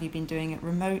Plymouth? Have you been doing it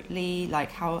remotely?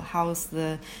 Like how's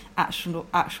the actual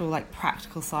like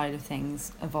practical side of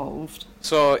things evolved?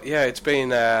 So yeah, it's been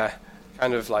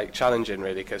kind of like challenging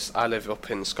really, because I live up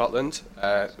in Scotland,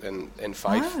 in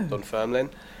Fife, Dunfermline.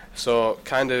 So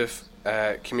kind of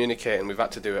communicating, we've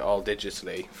had to do it all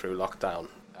digitally through lockdown.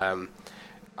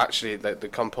 Actually, the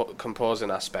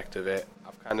composing aspect of it,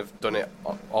 I've kind of done it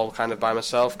all kind of by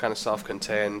myself, kind of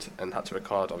self-contained, and had to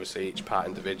record obviously each part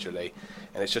individually.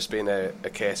 And it's just been a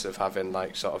case of having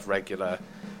like sort of regular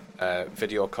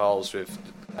video calls with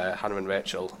Hannah and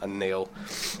Rachel and Neil,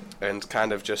 and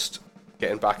kind of just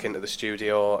getting back into the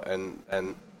studio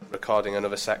and recording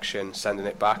another section, sending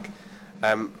it back.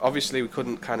 Obviously we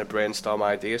couldn't kind of brainstorm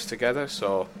ideas together,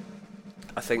 so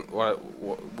I think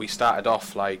we started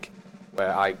off like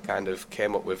where I kind of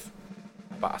came up with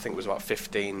I think it was about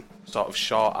 15 sort of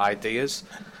short ideas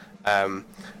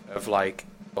of like,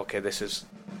 okay, this is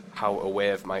how a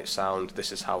wave might sound,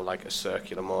 this is how like a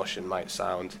circular motion might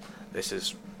sound, this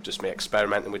is just me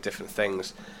experimenting with different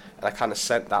things. And I kind of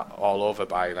sent that all over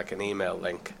by like an email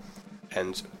link,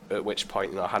 and at which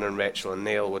point, Hannah and Rachel and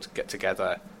Neil would get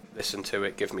together, listen to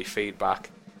it, give me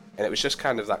feedback, and it was just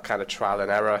kind of that kind of trial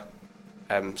and error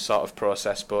sort of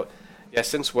process. But yeah,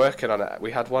 since working on it,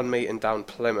 we had one meeting down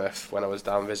Plymouth when I was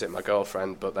down visiting my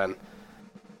girlfriend, but then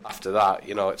after that,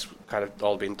 it's kind of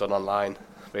all been done online,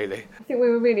 really. I think we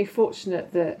were really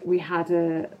fortunate that we had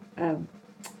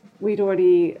we'd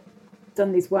already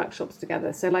done these workshops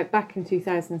together. So like back in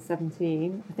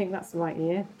 2017, I think that's the right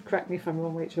year, correct me if I'm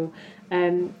wrong, Rachel,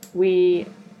 we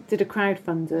did a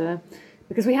crowdfunder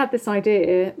because we had this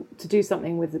idea to do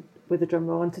something with a drum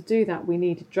roll, and to do that we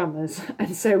needed drummers,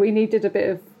 and so we needed a bit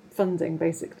of funding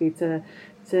basically to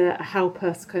help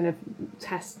us kind of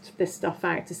test this stuff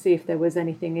out to see if there was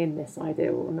anything in this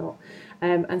idea or not.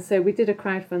 And so we did a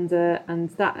crowdfunder, and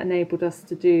that enabled us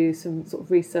to do some sort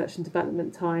of research and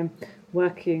development time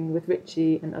working with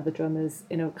Richie and other drummers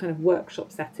in a kind of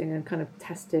workshop setting and kind of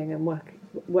testing and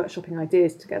workshopping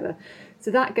ideas together.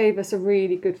 So that gave us a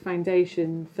really good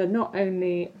foundation for not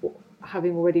only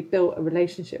having already built a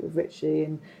relationship with Richie,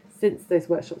 and since those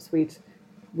workshops we'd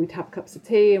have cups of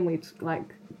tea and we'd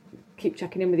like keep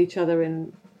checking in with each other,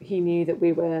 and he knew that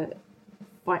we were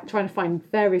trying to find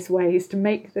various ways to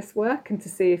make this work and to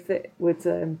see if it would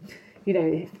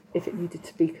if it needed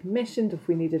to be commissioned, if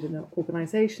we needed an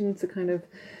organisation to kind of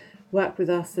work with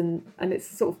us, and it's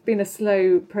sort of been a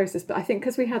slow process, but I think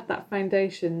because we had that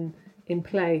foundation in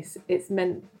place, it's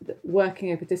meant that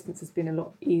working over distance has been a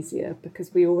lot easier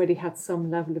because we already had some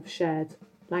level of shared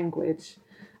language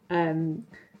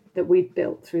that we'd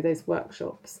built through those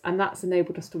workshops, and that's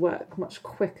enabled us to work much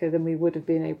quicker than we would have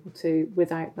been able to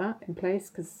without that in place,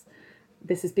 because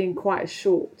this has been quite a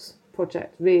short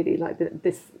project really. Like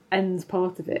this ends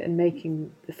part of it, and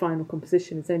making the final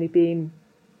composition has only been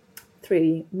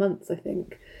 3 months, I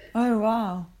think. Oh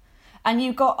wow. And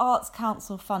you got Arts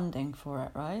Council funding for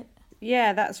it, right?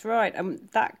 Yeah, that's right.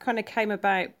 That kind of came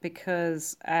about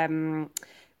because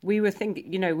we were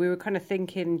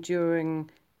thinking during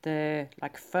the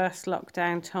first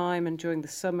lockdown time and during the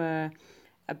summer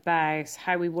about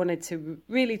how we wanted to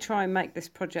really try and make this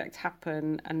project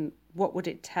happen and what would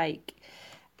it take.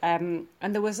 And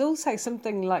there was also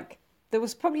there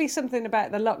was probably something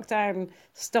about the lockdown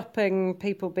stopping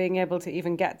people being able to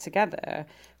even get together,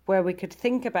 where we could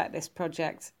think about this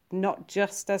project not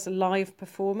just as a live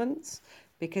performance,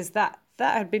 because that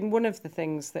had been one of the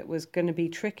things that was going to be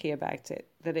tricky about it,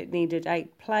 that it needed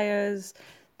 8 players,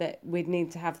 that we'd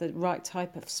need to have the right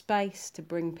type of space to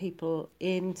bring people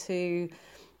into.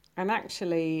 And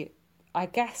actually, I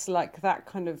guess that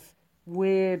kind of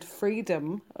weird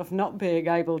freedom of not being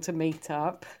able to meet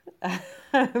up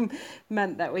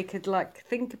meant that we could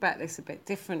think about this a bit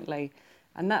differently.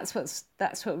 And that's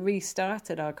what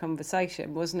restarted our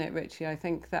conversation, wasn't it, Richie? I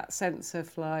think that sense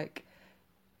of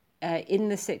in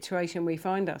the situation we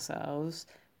find ourselves,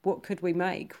 what could we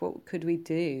make? What could we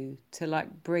do to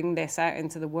bring this out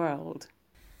into the world?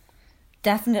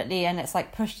 Definitely, and it's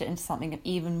pushed it into something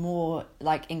even more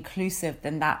inclusive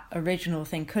than that original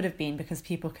thing could have been, because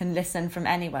people can listen from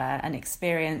anywhere and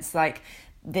experience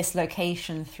this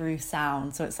location through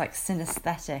sound. So it's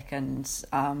synesthetic and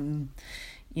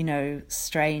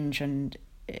strange and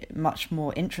much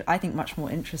more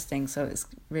interesting. So it's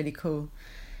really cool.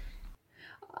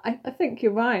 I think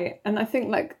you're right, and I think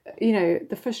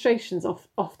the frustrations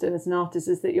often as an artist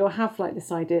is that you'll have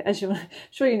this idea, as you're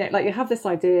sure you have this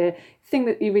idea thing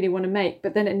that you really want to make,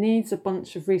 but then it needs a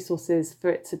bunch of resources for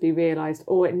it to be realised,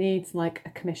 or it needs a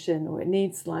commission, or it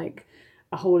needs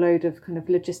a whole load of kind of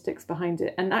logistics behind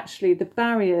it. And actually the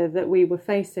barrier that we were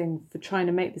facing for trying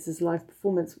to make this as a live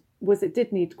performance was it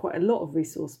did need quite a lot of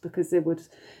resource, because it would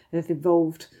have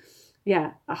involved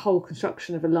a whole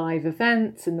construction of a live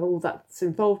event and all that's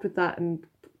involved with that, and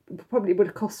probably would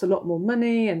have cost a lot more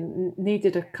money and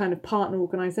needed a kind of partner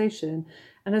organisation.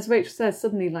 And as Rachel says,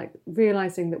 suddenly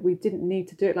realising that we didn't need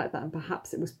to do it like that, and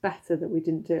perhaps it was better that we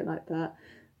didn't do it like that,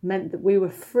 meant that we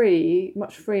were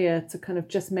much freer to kind of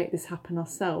just make this happen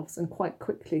ourselves and quite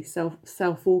quickly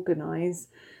self-organise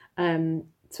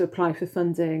to apply for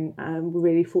funding. We're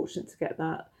really fortunate to get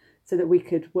that, so that we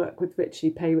could work with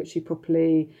Richie, pay Richie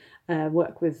properly,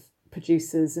 work with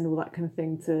producers and all that kind of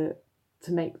thing to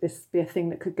make this be a thing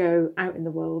that could go out in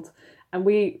the world. And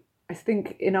I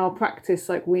think in our practice,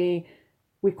 we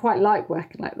quite like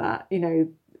working like that,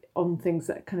 on things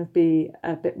that kind of be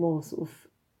a bit more sort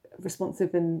of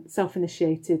responsive and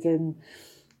self-initiated, and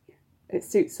it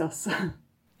suits us.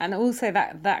 And also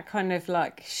that kind of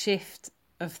like shift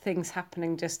of things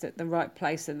happening just at the right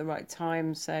place at the right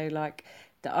time. So like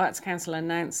the Arts Council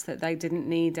announced that they didn't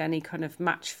need any kind of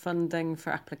match funding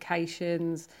for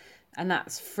applications, and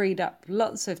that's freed up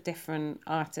lots of different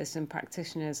artists and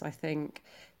practitioners, I think,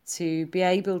 to be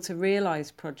able to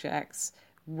realise projects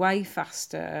way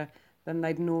faster than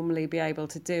they'd normally be able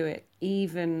to do it,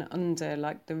 even under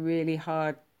like the really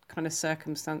hard kind of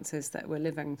circumstances that we're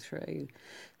living through.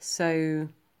 So,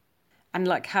 and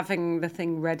like having the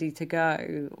thing ready to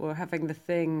go, or having the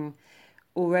thing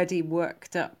already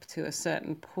worked up to a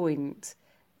certain point,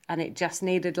 and it just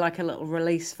needed like a little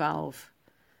release valve,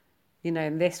 you know,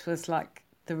 and this was like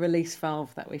the release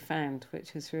valve that we found,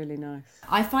 which was really nice.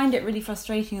 I find it really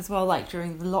frustrating as well, like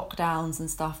during the lockdowns and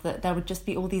stuff, that there would just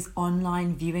be all these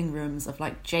online viewing rooms of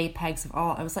like JPEGs of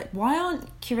art. I was like, why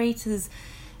aren't curators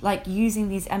like using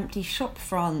these empty shop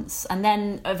fronts? And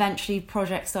then eventually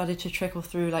projects started to trickle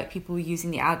through, like people were using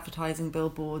the advertising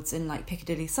billboards in like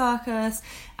Piccadilly Circus,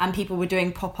 and people were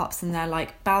doing pop-ups in their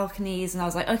like balconies, and I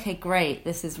was like, okay, great,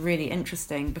 this is really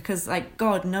interesting, because like,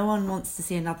 God, no one wants to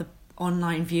see another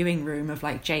online viewing room of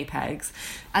like JPEGs.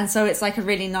 And so it's like a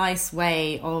really nice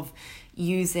way of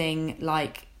using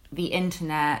like the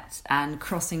internet and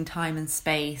crossing time and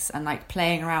space and like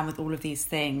playing around with all of these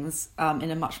things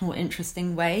in a much more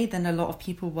interesting way than a lot of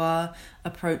people were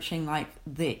approaching like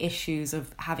the issues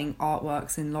of having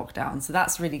artworks in lockdown. So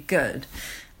that's really good.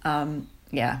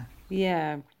 Yeah.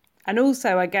 And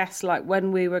also I guess like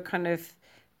when we were kind of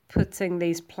putting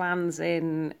these plans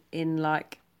in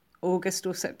like August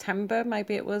or September,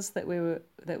 maybe it was, that we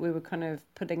were kind of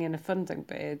putting in a funding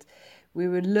bid, we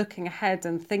were looking ahead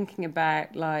and thinking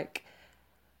about like,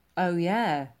 oh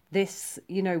yeah, this,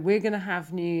 you know, we're going to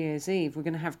have New Year's Eve, we're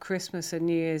going to have Christmas and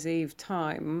New Year's Eve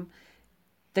time.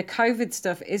 The COVID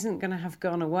stuff isn't going to have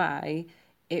gone away.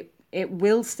 It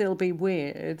will still be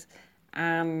weird.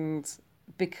 And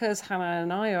because Hannah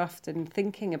and I are often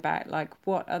thinking about like,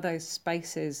 what are those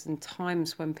spaces and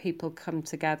times when people come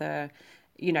together,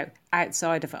 you know,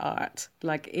 outside of art,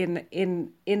 like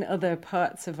in other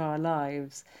parts of our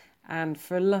lives. And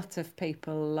for a lot of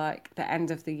people, like the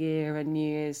end of the year and New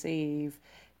Year's Eve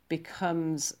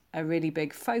becomes a really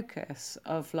big focus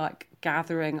of like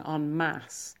gathering en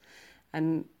masse.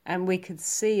 And we could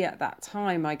see at that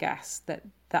time, I guess,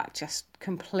 that just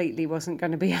completely wasn't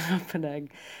going to be happening.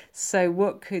 So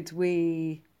what could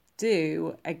we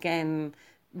do, again,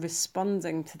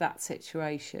 responding to that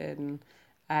situation,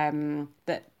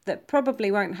 that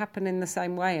probably won't happen in the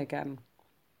same way again?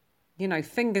 You know,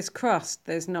 fingers crossed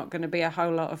there's not going to be a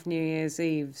whole lot of New Year's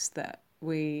Eves that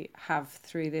we have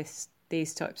through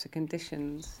these types of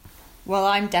conditions. Well,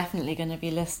 I'm definitely going to be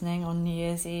listening on New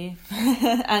Year's Eve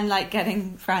and like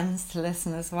getting friends to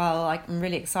listen as well. Like, I'm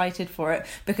really excited for it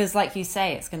because, like you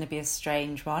say, it's going to be a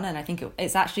strange one, and I think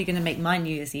it's actually going to make my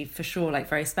New Year's Eve for sure like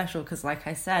very special, because like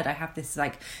I said, I have this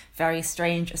like very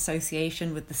strange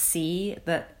association with the sea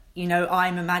that, you know,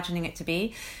 I'm imagining it to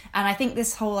be. And I think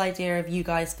this whole idea of you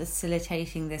guys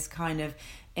facilitating this kind of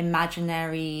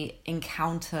imaginary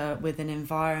encounter with an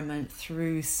environment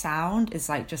through sound is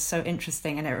like just so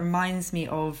interesting. And it reminds me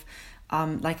of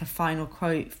like a final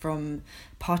quote from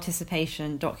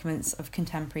Participation: Documents of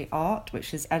Contemporary Art,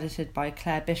 which is edited by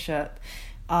Claire Bishop,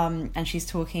 and she's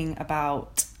talking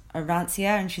about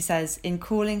Rancière, and she says, in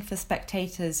calling for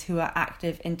spectators who are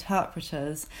active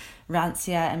interpreters,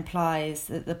 Rancière implies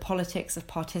that the politics of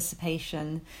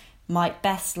participation might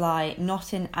best lie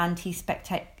not in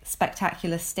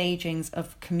anti-spectacular stagings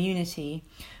of community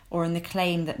or in the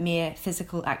claim that mere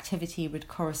physical activity would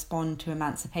correspond to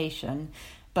emancipation,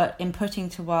 but in putting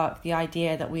to work the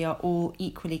idea that we are all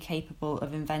equally capable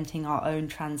of inventing our own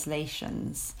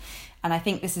translations. And I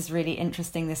think this is really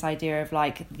interesting, this idea of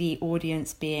like the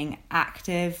audience being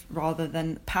active rather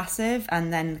than passive,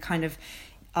 and then kind of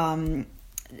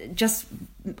just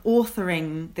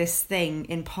authoring this thing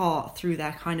in part through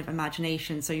their kind of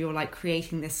imagination. So you're like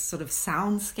creating this sort of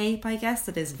soundscape, I guess,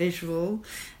 that is visual,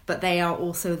 but they are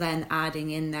also then adding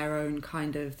in their own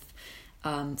kind of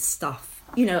stuff,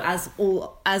 you know, as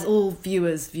all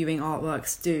viewers viewing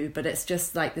artworks do. But it's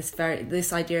just like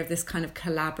this idea of this kind of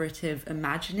collaborative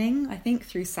imagining, I think,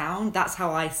 through sound. That's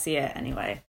how I see it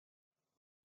anyway.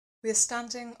 We are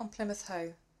standing on Plymouth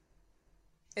Hoe.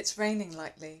 It's raining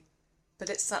lightly, but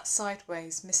it's that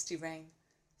sideways misty rain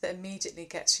that immediately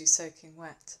gets you soaking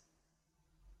wet.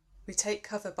 We take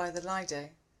cover by the Lido,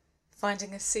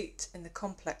 finding a seat in the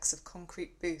complex of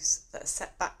concrete booths that are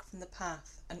set back from the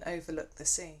path and overlook the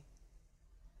sea.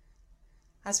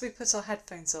 As we put our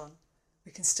headphones on, we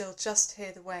we can still just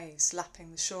hear the waves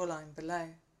lapping the shoreline below.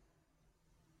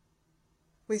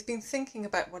 We've been thinking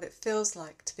about what it feels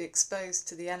like to be exposed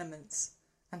to the elements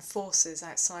and forces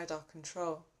outside our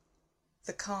control,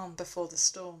 the calm before the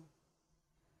storm.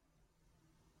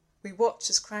 We watch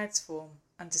as crowds form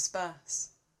and disperse.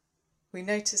 We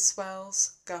notice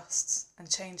swells, gusts, and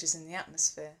changes in the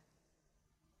atmosphere.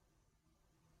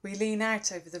 We lean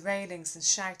out over the railings and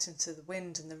shout into the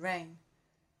wind and the rain,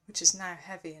 which is now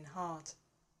heavy and hard.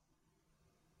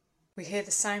 We hear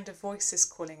the sound of voices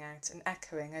calling out and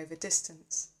echoing over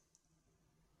distance.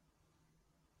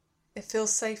 It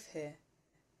feels safe here,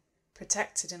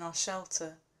 protected in our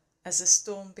shelter as the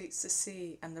storm beats the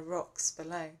sea and the rocks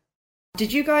below.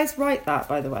 Did you guys write that,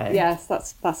 by the way? Yes,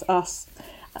 that's us.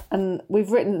 And we've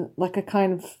written like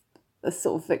a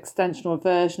sort of extension or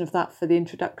version of that for the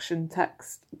introduction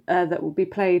text that will be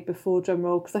played before drum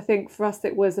roll, because I think for us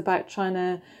it was about trying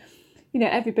to,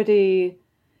 everybody,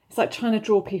 it's like trying to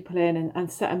draw people in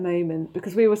and set a moment,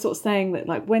 because we were sort of saying that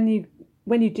like when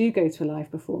you do go to a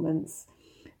live performance,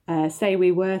 say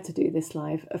we were to do this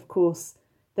live, of course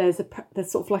there's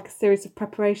sort of like a series of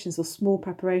preparations or small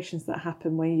preparations that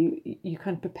happen where you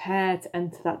kind of prepare to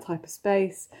enter that type of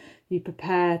space, you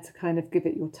prepare to kind of give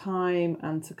it your time,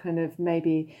 and to kind of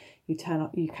maybe you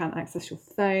can't access your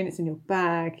phone, it's in your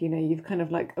bag, you've kind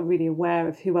of like are really aware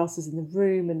of who else is in the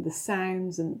room and the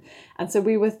sounds, and so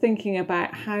we were thinking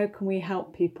about how can we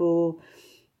help people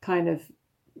kind of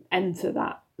enter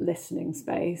that listening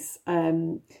space,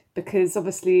 because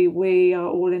obviously we are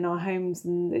all in our homes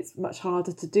and it's much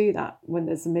harder to do that when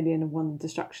there's 1,000,001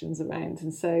 distractions around.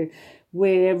 And so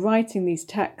we're writing these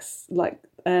texts like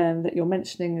that you're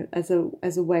mentioning as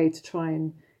a way to try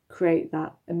and create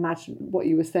that, imagine what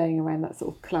you were saying around that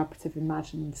sort of collaborative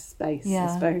imagined space, I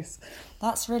suppose.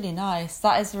 That's really nice.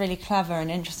 That is really clever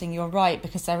and interesting. You're right,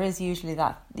 because there is usually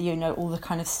that, all the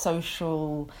kind of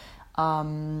social,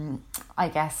 I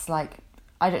guess, like,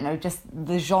 I don't know, just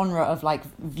the genre of like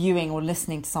viewing or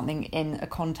listening to something in a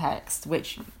context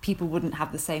which people wouldn't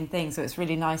have the same thing. So it's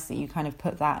really nice that you kind of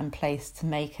put that in place to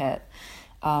make it,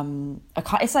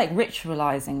 it's like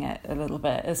ritualizing it a little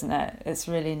bit, isn't it? It's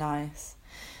really nice.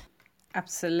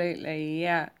 Absolutely,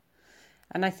 yeah.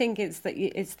 And I think it's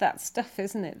that stuff,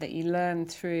 isn't it, that you learn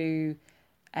through,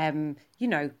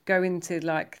 going to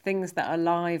like things that are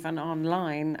live and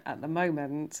online at the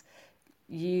moment.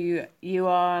 You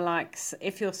are like,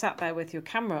 if you're sat there with your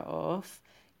camera off,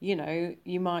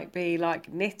 you might be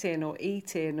like knitting or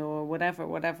eating or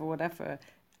whatever.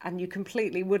 And you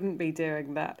completely wouldn't be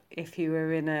doing that if you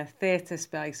were in a theatre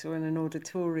space or in an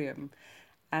auditorium.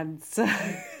 And so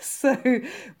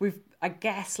I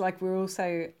guess like we're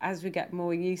also, as we get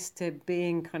more used to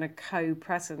being kind of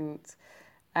co-present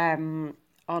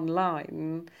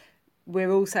online,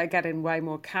 we're also getting way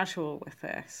more casual with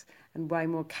this. And way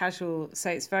more casual. So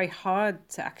it's very hard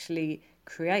to actually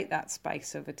create that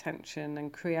space of attention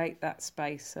and create that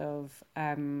space of,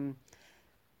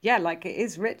 like it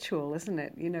is ritual, isn't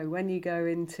it? When you go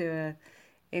into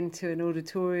an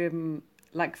auditorium,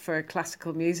 like for a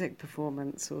classical music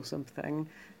performance or something,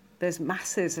 there's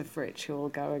masses of ritual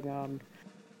going on.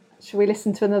 Shall we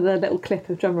listen to another little clip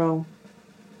of drum roll?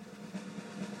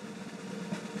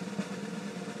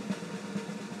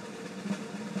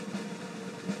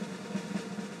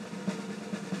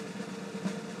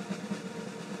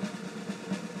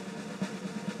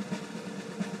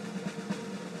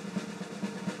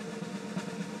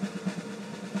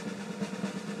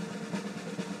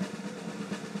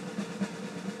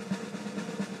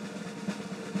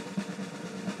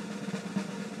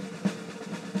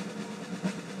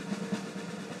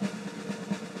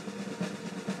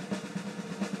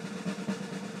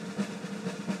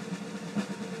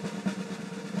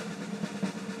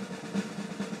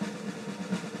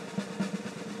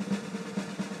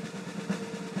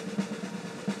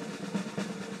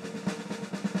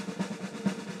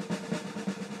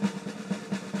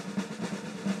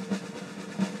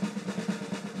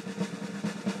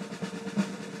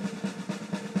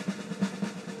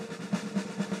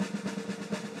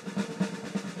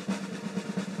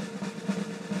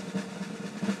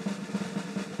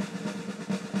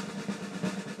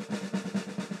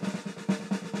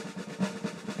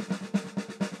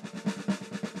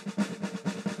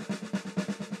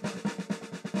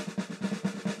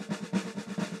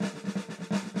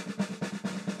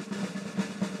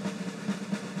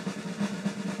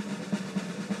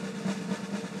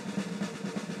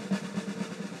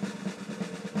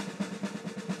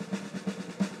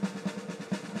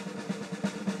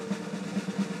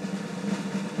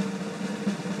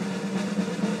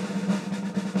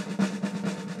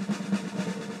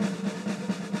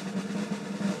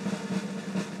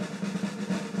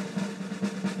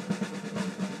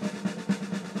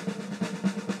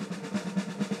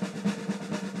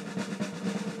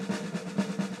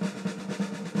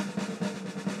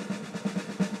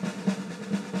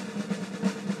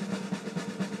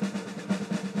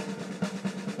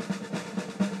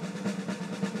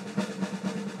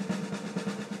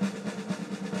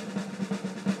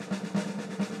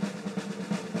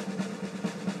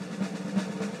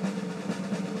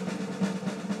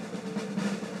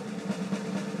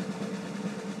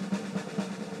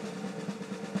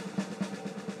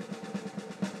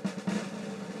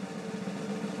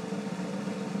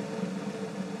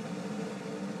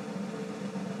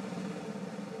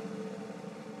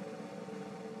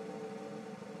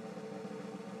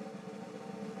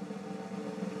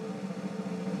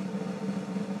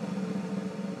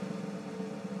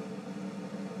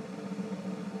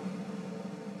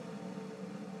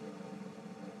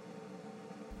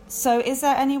 So is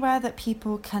there anywhere that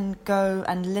people can go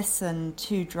and listen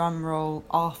to Drumroll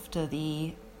after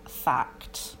the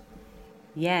fact?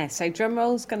 Yeah, so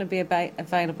Drumroll's going to be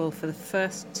available for the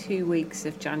first 2 weeks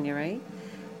of January,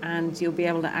 and you'll be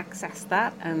able to access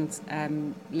that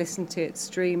and listen to it,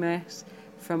 stream it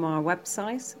from our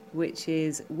website, which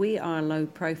is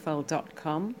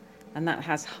wearelowprofile.com, and that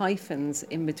has hyphens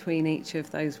in between each of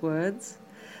those words,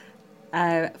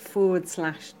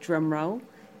 /drumroll.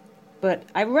 But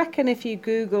I reckon if you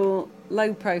Google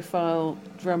low profile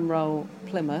Drumroll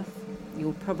Plymouth,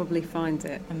 you'll probably find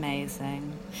it.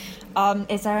 Amazing.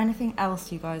 Is there anything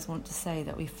else you guys want to say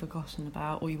that we've forgotten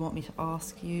about, or you want me to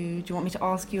ask you? Do you want me to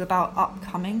ask you about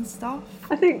upcoming stuff?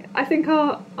 I think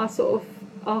our sort of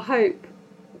our hope,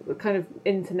 kind of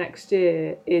into next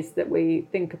year, is that we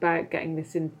think about getting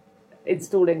this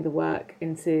installing the work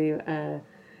into a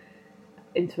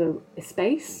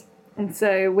space, and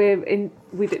so we're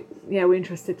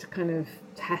interested to kind of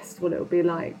test what it will be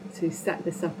like to set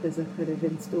this up as a kind of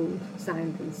installed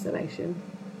sound installation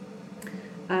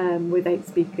with 8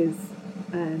 speakers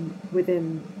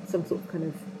within some sort of kind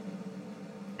of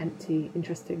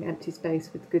interesting empty space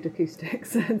with good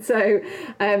acoustics. And so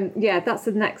that's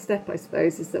the next step, I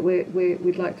suppose, is that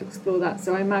we'd like to explore that.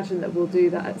 So I imagine that we'll do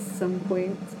that at some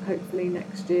point, hopefully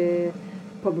next year,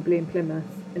 probably in Plymouth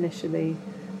initially,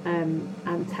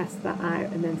 and test that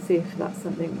out, and then see if that's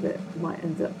something that might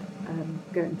end up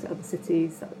going to other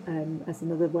cities as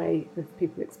another way of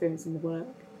people experiencing the work.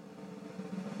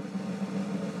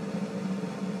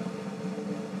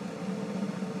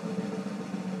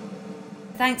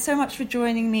 Thanks so much for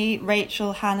joining me,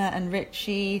 Rachel, Hannah and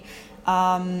Richie.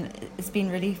 It's been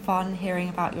really fun hearing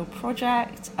about your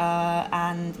project,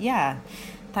 and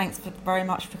thanks very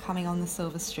much for coming on the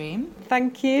Silver Stream.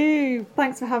 Thank you.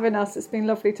 Thanks for having us. It's been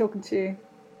lovely talking to you.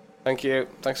 Thank you.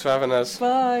 Thanks for having us.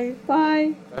 Bye.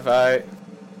 Bye. Bye-bye.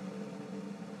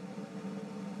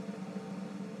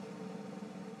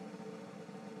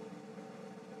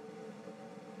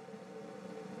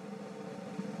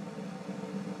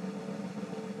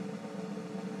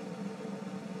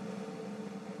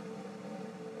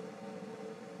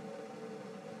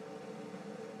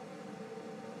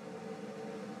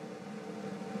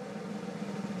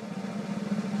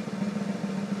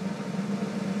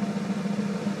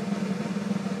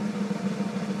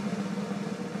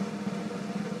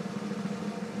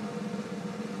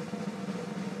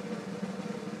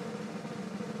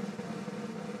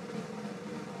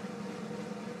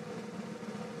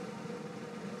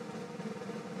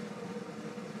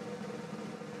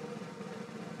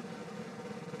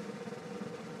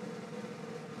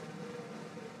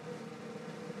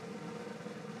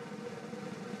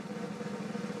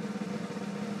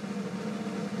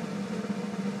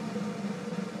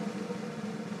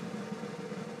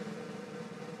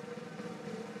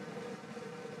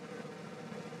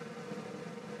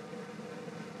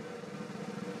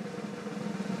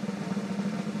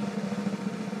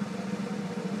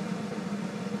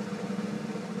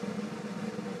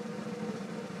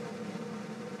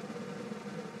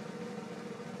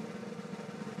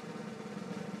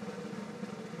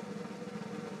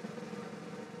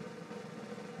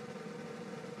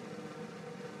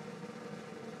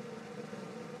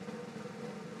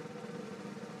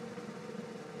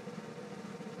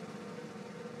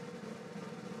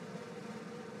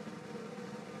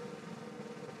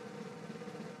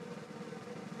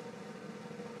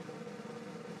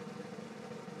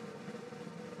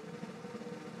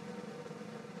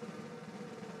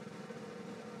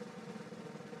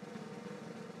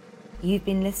 You've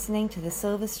been listening to The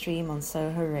Silver Stream on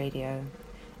Soho Radio.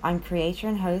 I'm creator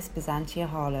and host Byzantia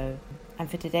Harlow, and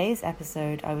for today's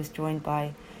episode I was joined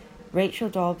by Rachel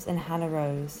Dobbs and Hannah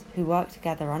Rose, who work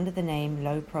together under the name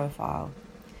Low Profile,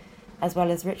 as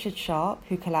well as Richard Sharp,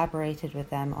 who collaborated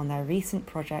with them on their recent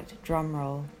project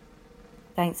Drumroll.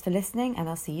 Thanks for listening, and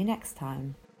I'll see you next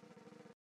time.